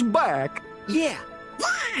team's back. Yeah.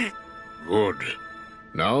 Good.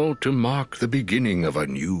 Now to mark the beginning of a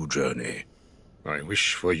new journey. I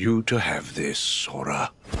wish for you to have this,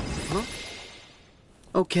 Sora. Huh?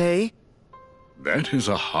 Okay. That is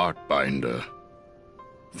a heart binder.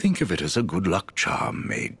 Think of it as a good luck charm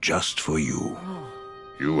made just for you.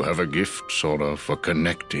 You have a gift, Sora, for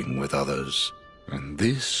connecting with others. And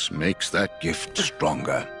this makes that gift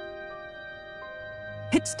stronger.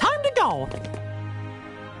 It's time to go!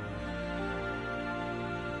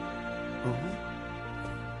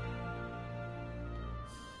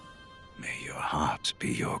 May your heart be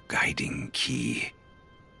your guiding key.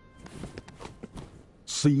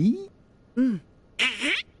 See?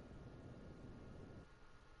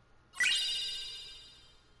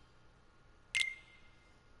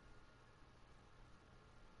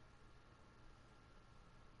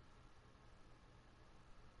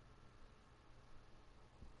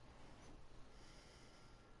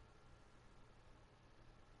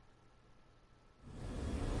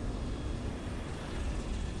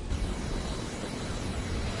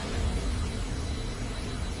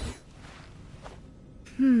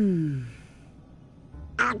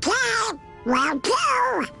 Okay, well, do.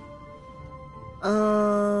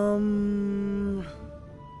 Oh,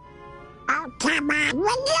 come on, will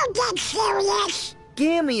you get serious?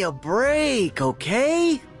 Give me a break,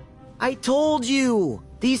 okay? I told you,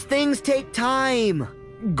 these things take time.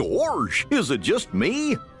 Gorge, is it just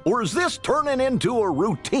me? Or is this turning into a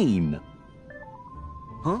routine?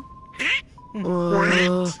 Huh?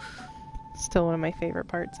 Still one of my favorite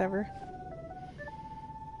parts ever.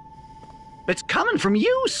 It's coming from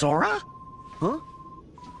you, Sora. Huh?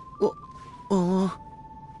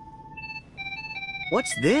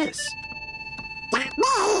 What's this? Not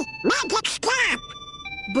me. Magic stop.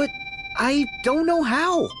 But I don't know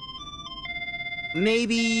how.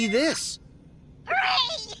 Maybe this.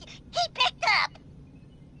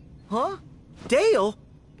 Huh? Dale?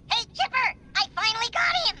 Hey, Chipper! I finally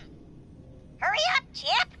got him! Hurry up,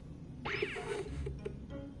 Chip!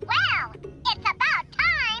 Well, it's about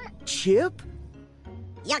time! Chip?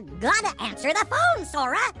 You gotta answer the phone,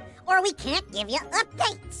 Sora, or we can't give you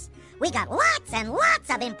updates. We got lots and lots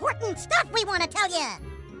of important stuff we want to tell you.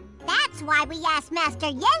 That's why we asked Master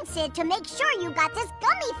Yensid to make sure you got this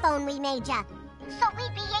gummy phone we made ya. So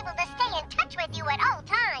we'd be able to stay in touch with you at all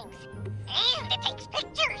times. And it takes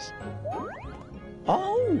pictures.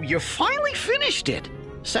 Oh, you finally finished it.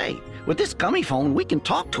 Say, with this gummy phone, we can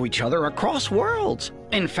talk to each other across worlds.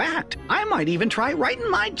 In fact, I might even try writing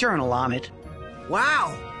my journal on it.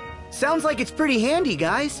 Wow. Sounds like it's pretty handy,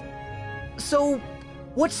 guys. So,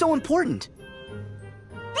 what's so important?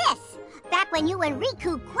 This! Back when you and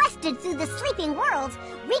Riku quested through the sleeping worlds,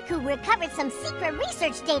 Riku recovered some secret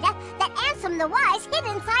research data that Ansem the Wise hid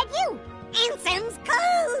inside you. Ansem's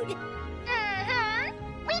code!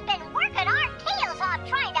 Mm-hmm. We've been working our tails off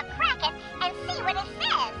trying to crack it and see what it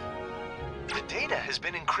says. The data has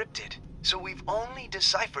been encrypted, so we've only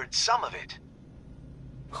deciphered some of it.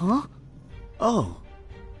 Huh? Oh.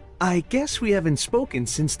 I guess we haven't spoken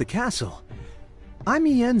since the castle. I'm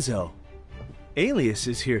Ienzo. Alias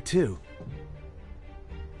is here too.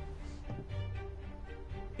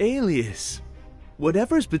 Alias,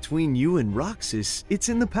 whatever's between you and Roxas, it's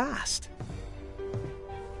in the past.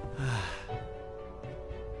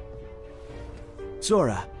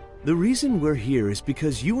 Sora, the reason we're here is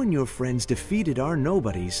because you and your friends defeated our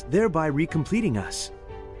nobodies, thereby recompleting us.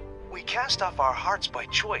 We cast off our hearts by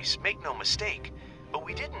choice, make no mistake, but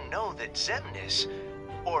we didn't know that Xemnas,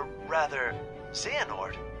 or rather,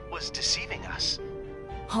 Xehanort, was deceiving us.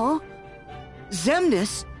 Huh?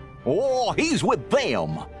 Xemnas? Oh, he's with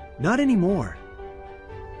them. Not anymore.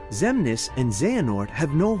 Xemnas and Xehanort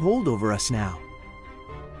have no hold over us now.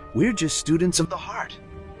 We're just students of The heart.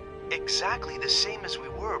 Exactly the same as we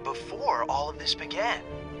were before all of this began.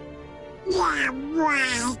 Yeah,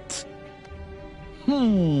 right.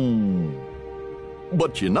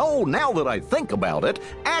 But you know, now that I think about it,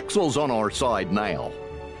 Axel's on our side now.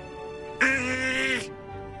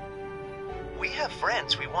 We have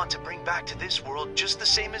friends we want to bring back to this world just the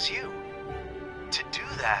same as you. To do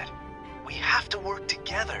that, we have to work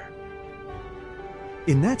together.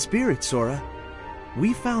 In that spirit, Sora,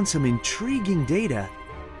 we found some intriguing data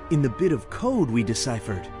in the bit of code we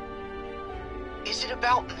deciphered. Is it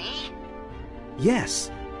about me?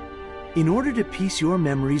 Yes. In order to piece your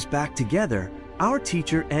memories back together, our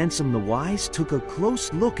teacher Ansem the Wise took a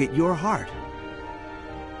close look at your heart.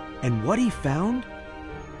 And what he found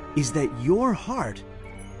is that your heart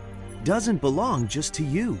doesn't belong just to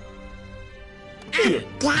you.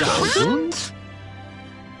 It doesn't?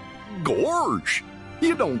 Gorge,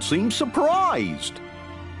 you don't seem surprised.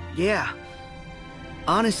 Yeah.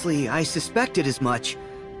 Honestly, I suspected as much.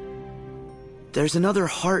 There's another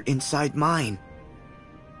heart inside mine.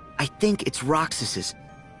 I think it's Roxas's.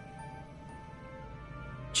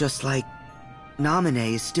 Just like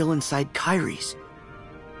Naminé is still inside Kairi's.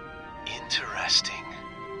 Interesting.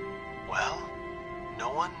 Well, no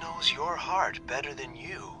one knows your heart better than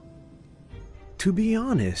you. To be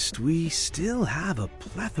honest, we still have a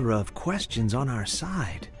plethora of questions on our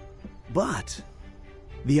side. But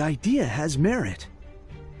the idea has merit.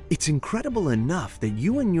 It's incredible enough that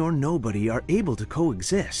you and your nobody are able to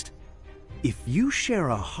coexist. If you share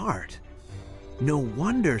a heart, no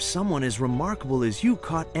wonder someone as remarkable as you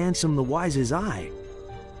caught Ansem the Wise's eye.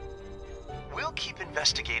 We'll keep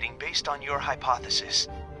investigating based on your hypothesis.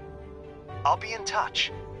 I'll be in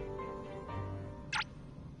touch.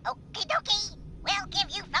 Okie dokie. We'll give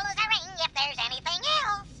you fellas a ring if there's anything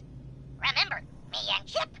else. Remember, me and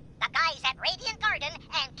Chip, the guys at Radiant Garden,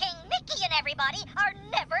 and King Mickey and everybody are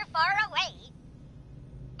never far away.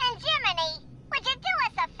 And Jiminy, would you do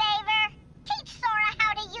us a favor? Teach Sora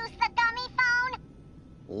how to use the dummy phone?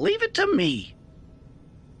 Leave it to me.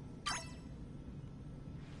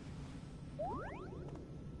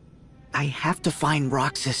 I have to find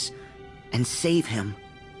Roxas and save him.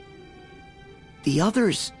 The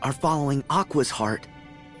others are following Aqua's heart.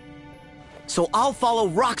 So I'll follow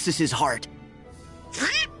Roxas's heart.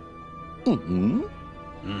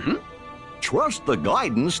 Trust the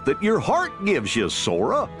guidance that your heart gives you,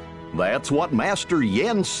 Sora. That's what Master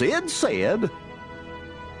Yen Sid said.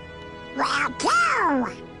 Well, go!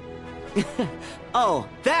 Oh,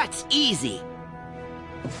 that's easy.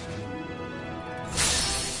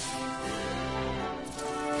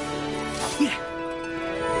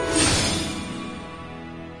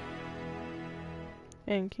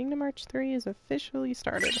 And Kingdom Hearts 3 is officially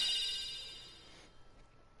started.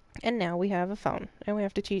 And now we have a phone, and we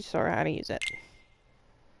have to teach Sora how to use it.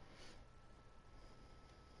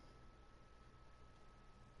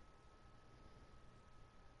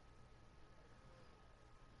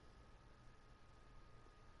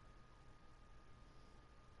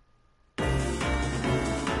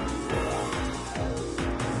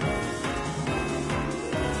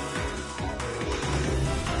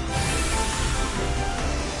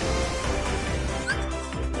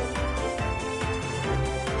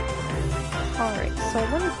 So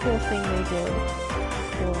one cool thing they did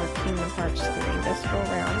for Kingdom Hearts 3 this go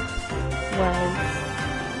around was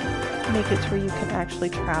make it to where you can actually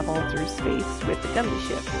travel through space with the gummy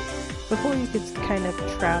ship. Before you could kind of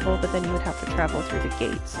travel, but then you would have to travel through the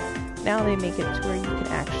gates. Now they make it to where you can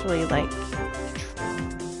actually like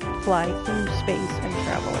fly through space and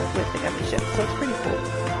travel with the gummy ship. So it's pretty cool.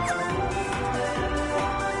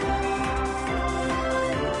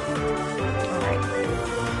 Alright,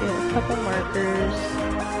 we have a couple markers.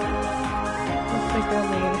 Looks like we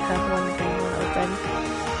only have one green one open.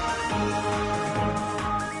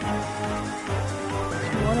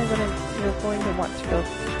 So you're going to want to go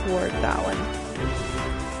toward that one.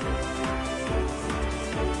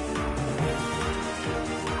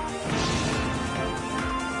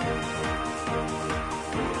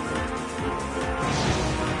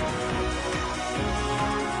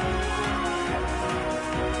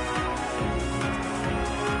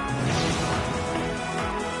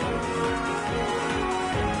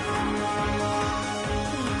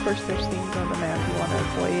 Of course, there's things on the map you want to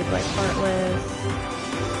avoid, like Heartless.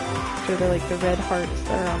 So they're like the red hearts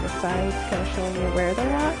that are on the sides, kind of showing you where they're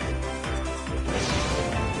at.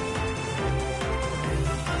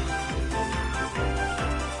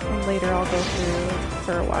 And later I'll go through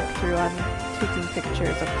for a walkthrough on taking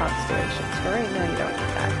pictures of constellations. But right now you don't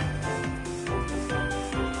need that.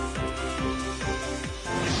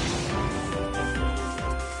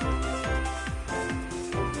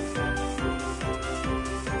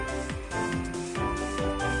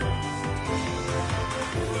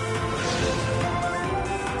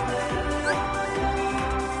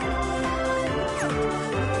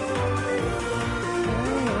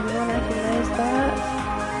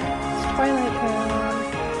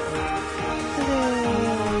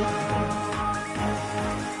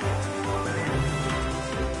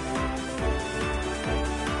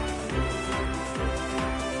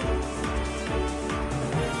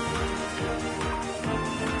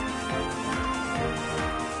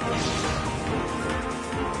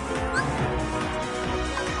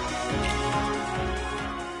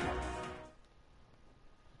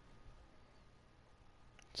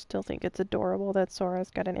 Still think it's adorable that Sora's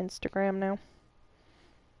got an Instagram now.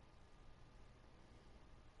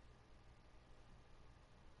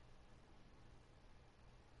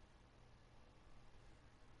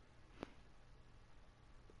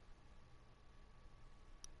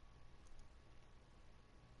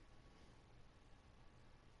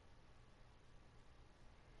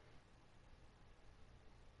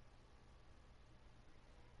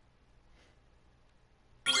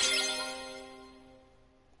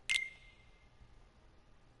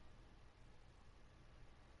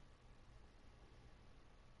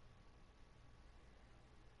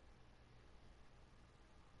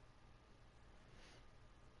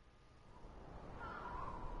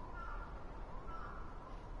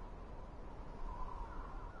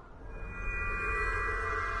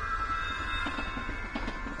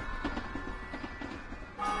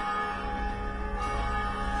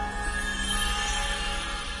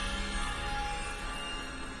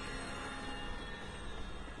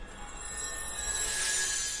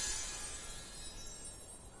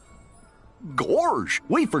 Gorge,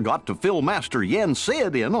 we forgot to fill Master Yen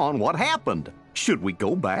Sid in on what happened. Should we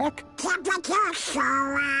go back?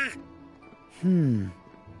 You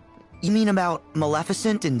mean about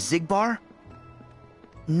Maleficent and Zigbar?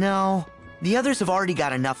 No, the others have already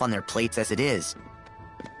got enough on their plates as it is.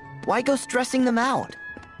 Why go stressing them out?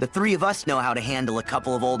 The three of us know how to handle a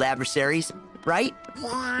couple of old adversaries, right?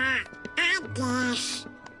 Yeah, I guess.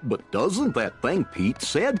 But doesn't that thing Pete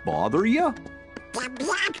said bother you? The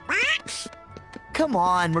black box? Come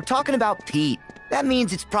on, we're talking about Pete. That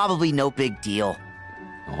means it's probably no big deal.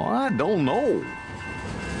 Oh, I don't know.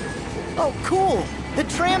 Oh, cool! The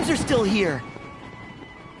trams are still here!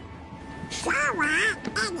 Sora,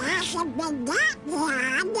 it hasn't been that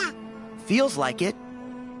long. Feels like it.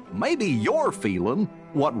 Maybe you're feeling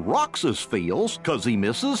what Roxas feels 'cause he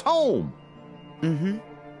misses home.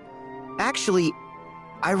 Mm-hmm. Actually,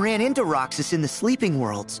 I ran into Roxas in the Sleeping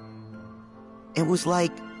Worlds. It was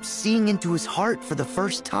like seeing into his heart for the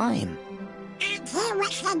first time. And he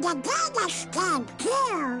was in the data scan,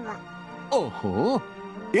 too. Uh-huh.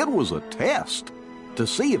 It was a test to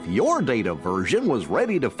see if your data version was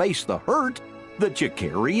ready to face the hurt that you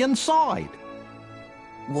carry inside.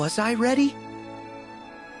 Was I ready?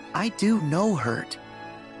 I do know hurt.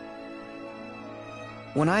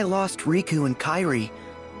 When I lost Riku and Kairi,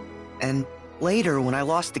 and later when I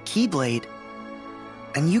lost the Keyblade,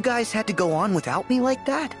 and you guys had to go on without me like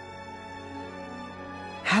that?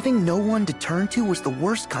 Having no one to turn to was the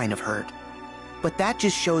worst kind of hurt. But that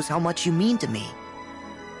just shows how much you mean to me.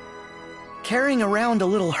 Carrying around a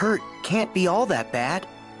little hurt can't be all that bad.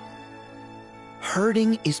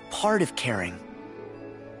 Hurting is part of caring.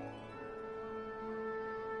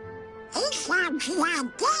 He sounds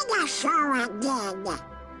like dinosaur again.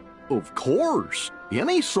 Of course.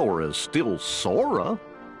 Any Sora's still Sora.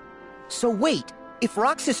 So wait, if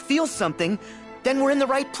Roxas feels something, then we're in the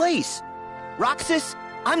right place. Roxas,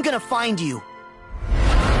 I'm gonna find you.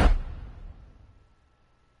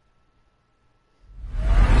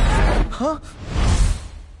 Huh?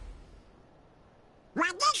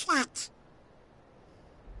 What is that?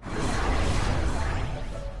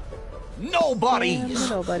 Nobodies! And the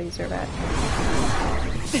nobodies are back.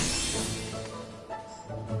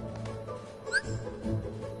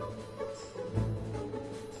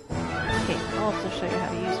 Okay, I'll also show you how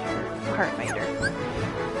to use your heart binder.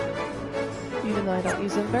 Even though I don't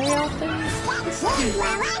use them very often.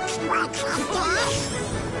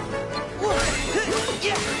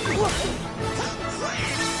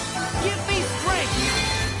 Give me strength!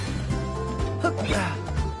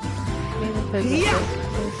 Mainly because it's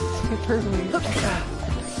super weird.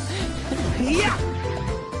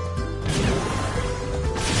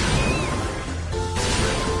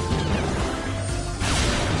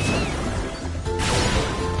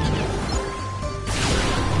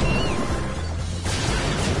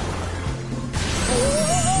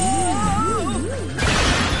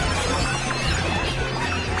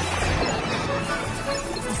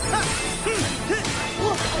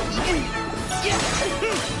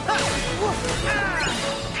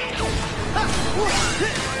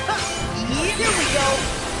 Here we go!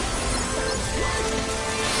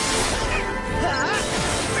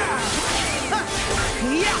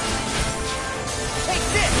 Take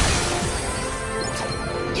this!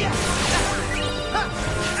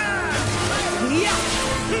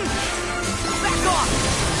 Back off!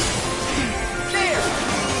 There!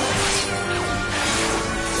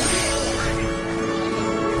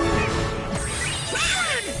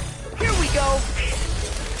 Here we go!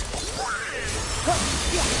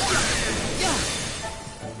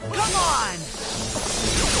 Come on!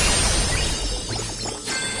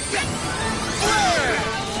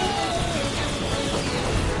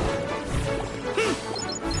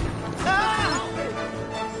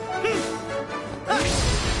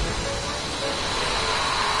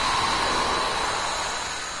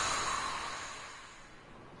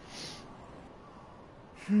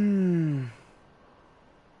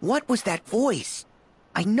 What was that voice?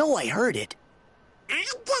 I know I heard it. I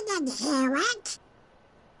didn't hear it.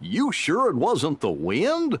 You sure it wasn't the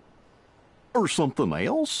wind? Or something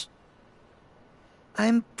else?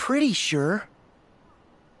 I'm pretty sure.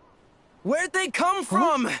 Where'd they come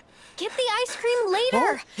from? Get the ice cream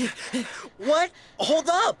later. What? Hold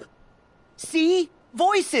up! See?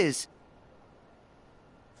 Voices!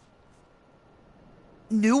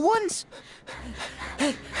 New ones?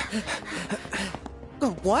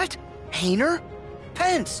 What? Hayner?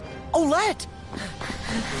 Pence? Olette?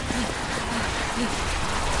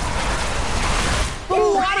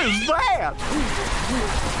 What is that?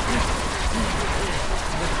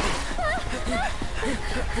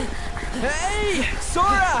 Hey!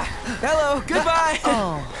 Sora! Hello, goodbye!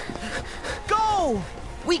 Oh. Go!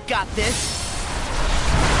 We got this!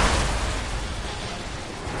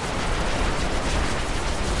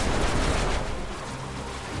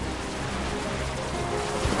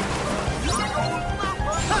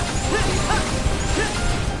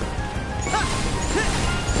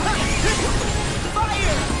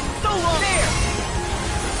 Fire! So long! There!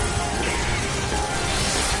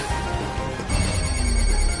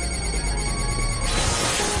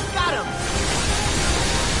 Got him!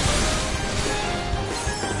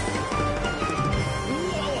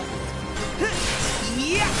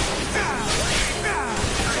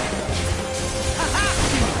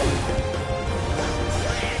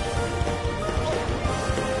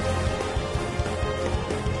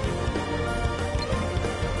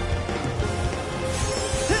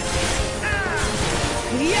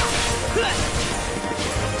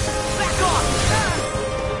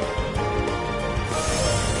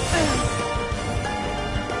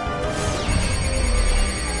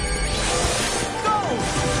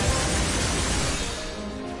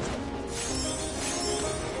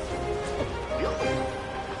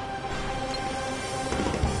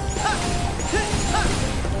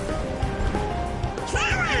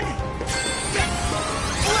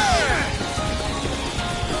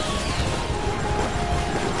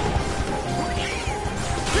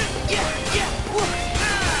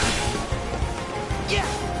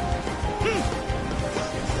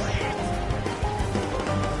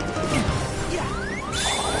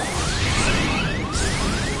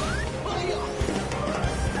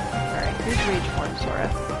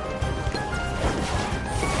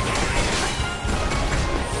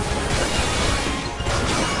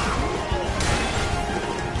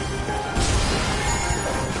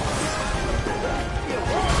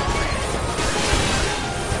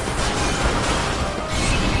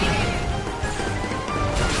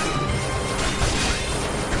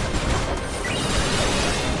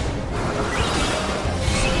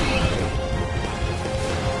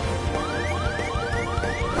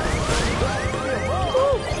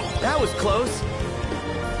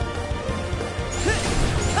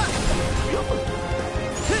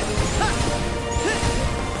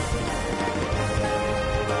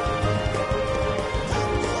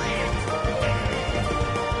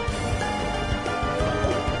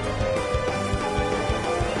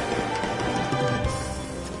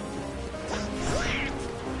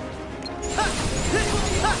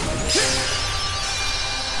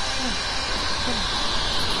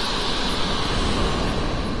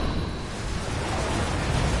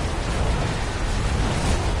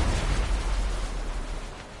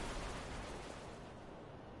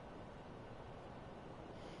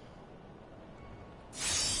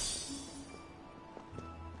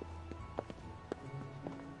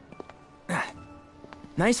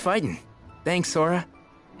 Nice fighting. Thanks, Sora.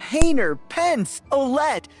 Hayner, Pence,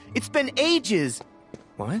 Olette, it's been ages.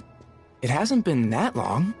 What? It hasn't been that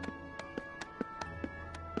long.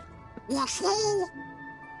 You see?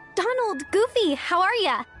 Donald, Goofy, how are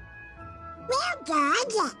ya? Well,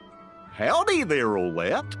 good. Howdy there,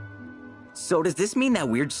 Olette. So does this mean that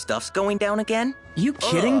weird stuff's going down again? You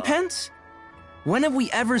kidding, Pence? When have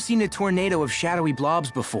we ever seen a tornado of shadowy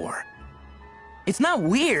blobs before? It's not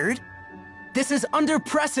weird. This is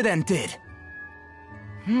unprecedented.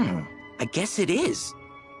 I guess it is.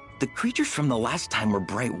 The creatures from the last time were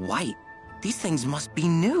bright white. These things must be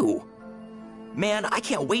new. Man, I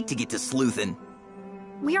can't wait to get to sleuthin'.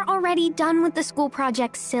 We're already done with the school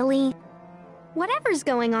project, silly. Whatever's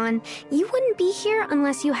going on, you wouldn't be here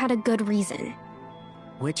unless you had a good reason.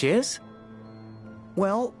 Which is?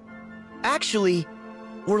 Well, actually,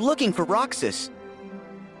 we're looking for Roxas.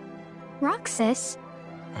 Roxas?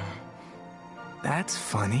 That's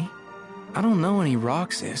funny. I don't know any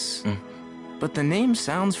Roxas, but the name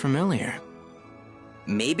sounds familiar.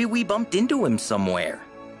 Maybe we bumped into him somewhere.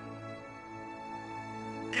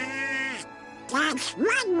 That's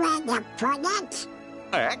one way to put it.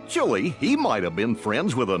 Actually, he might have been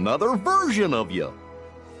friends with another version of you.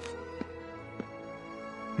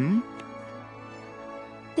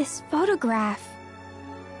 This photograph.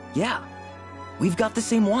 Yeah, we've got the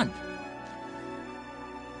same one.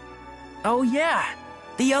 Oh yeah,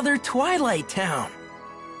 the other Twilight Town.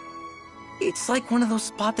 It's like one of those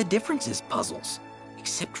spot the differences puzzles,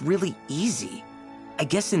 except really easy. I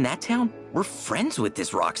guess in that town, we're friends with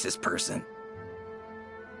this Roxas person.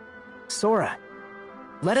 Sora,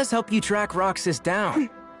 let us help you track Roxas down.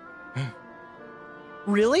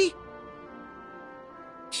 Really?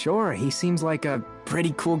 Sure, he seems like a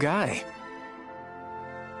pretty cool guy.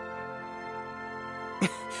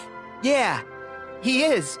 Yeah, he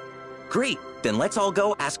is. Great, then let's all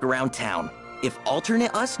go ask around town. If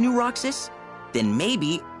alternate us knew Roxas, then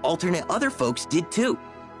maybe alternate other folks did too.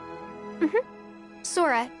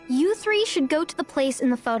 Sora, you three should go to the place in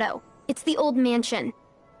the photo. It's the old mansion.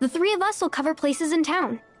 The three of us will cover places in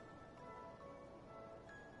town.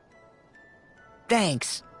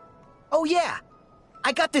 Thanks. Oh yeah,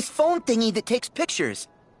 I got this phone thingy that takes pictures.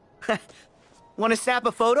 Want to snap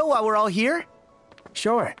a photo while we're all here?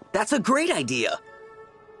 Sure. That's a great idea.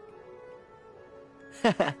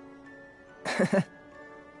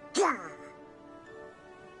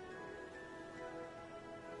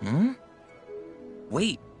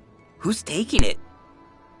 Wait, who's taking it?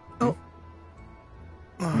 Oh.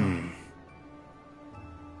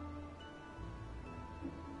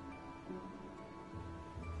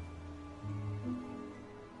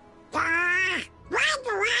 Why do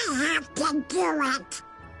I have to do it?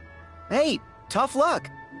 Hey, tough luck.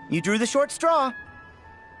 You drew the short straw.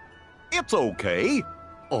 It's okay.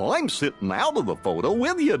 I'm sitting out of the photo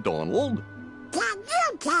with you, Donald. Can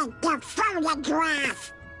you take the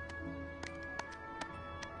photograph?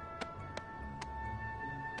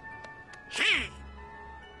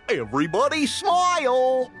 Everybody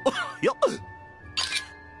smile!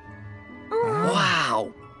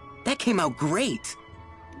 Wow, that came out great.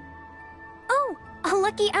 Oh, a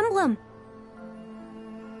lucky emblem.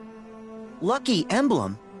 Lucky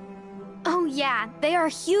emblem? Oh yeah, they are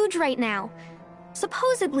huge right now.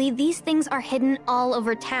 Supposedly, these things are hidden all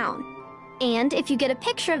over town. And if you get a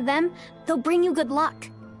picture of them, they'll bring you good luck.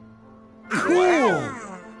 Cool!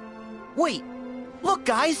 Wait, look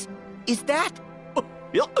guys, is that?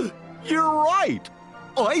 Yeah, you're right.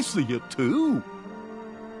 I see it too.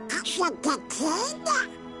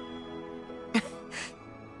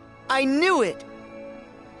 I knew it!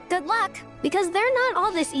 Good luck, because they're not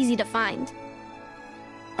all this easy to find.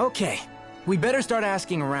 Okay, we better start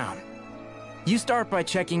asking around. You start by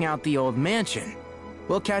checking out the old mansion.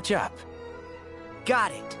 We'll catch up.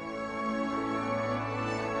 Got it.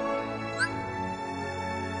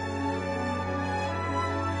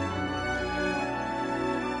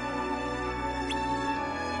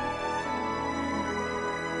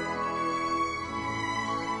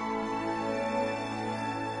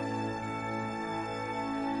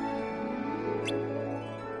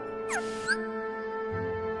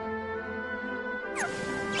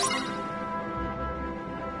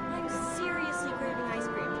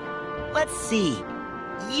 Let's see.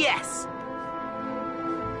 Yes!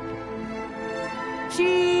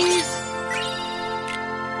 Cheese!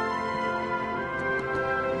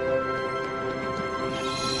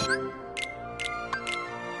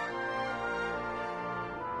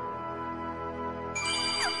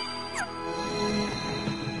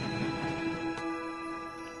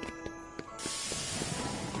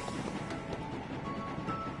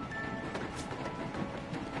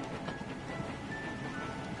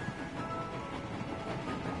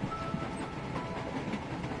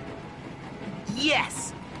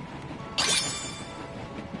 Yes!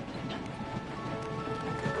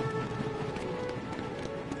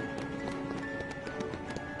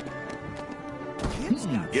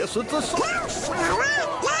 Guess it's a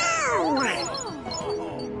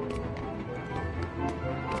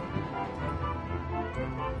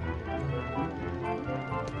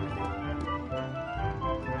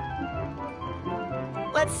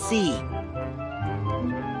Let's see.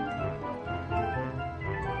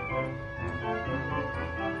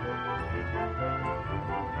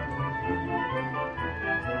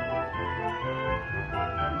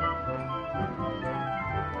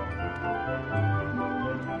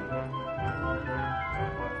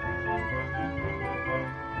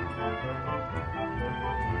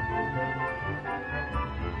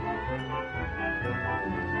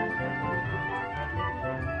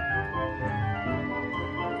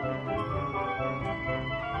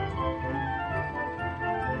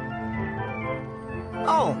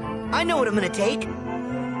 Oh, I know what I'm gonna take.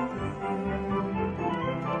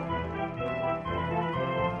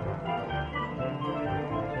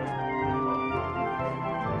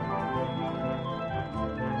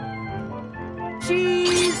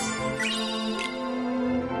 Cheese!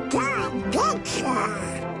 good picture.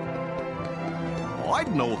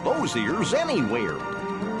 I'd know those ears anywhere.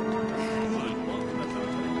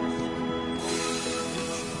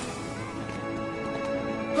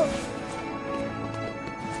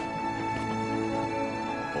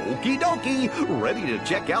 Okie dokie, ready to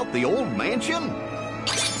check out the old mansion?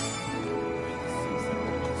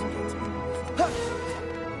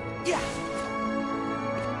 Yeah.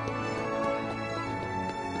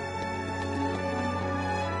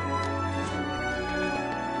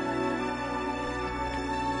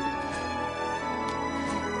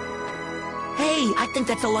 Hey, I think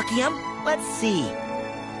that's a lucky M. Let's see.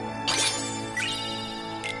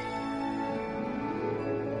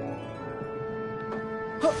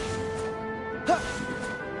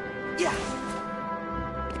 Yeah.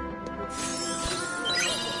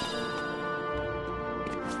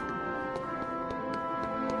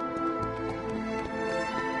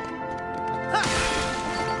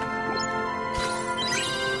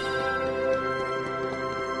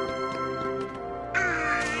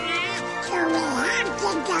 Do we have to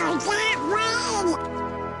go that way?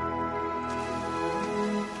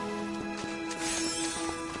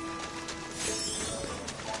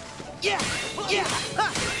 Yeah. Yeah. Ha.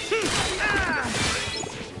 Ah.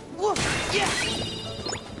 Woo. Yeah.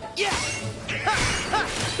 Yeah. Ha. Ha.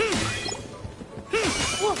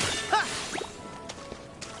 Woo. Ha.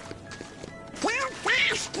 Go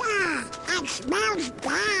faster! It smells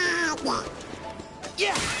bad!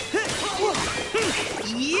 Yeah. Woo.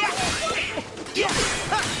 Yeah. Yeah.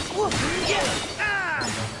 Ha. Woo. Yeah. Ah.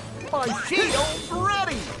 My shield's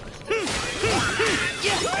ready!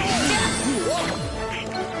 Yeah.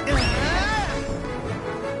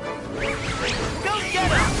 Go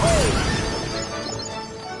get him!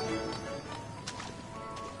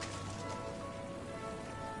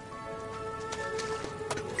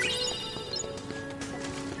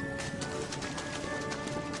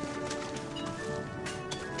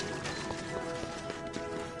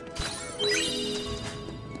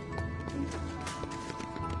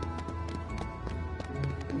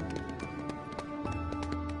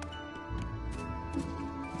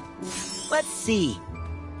 Let's see.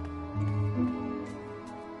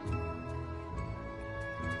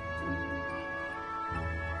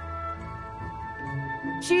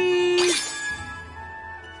 Cheese!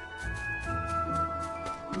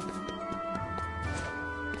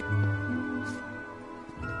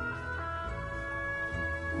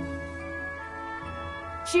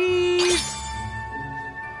 Cheese!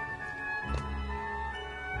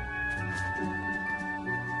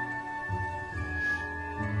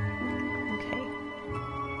 Okay.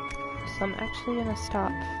 So I'm actually going to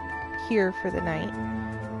stop here for the night.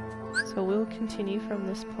 So we'll continue from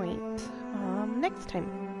this point next time.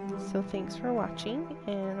 So thanks for watching,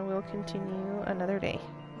 and we'll continue another day.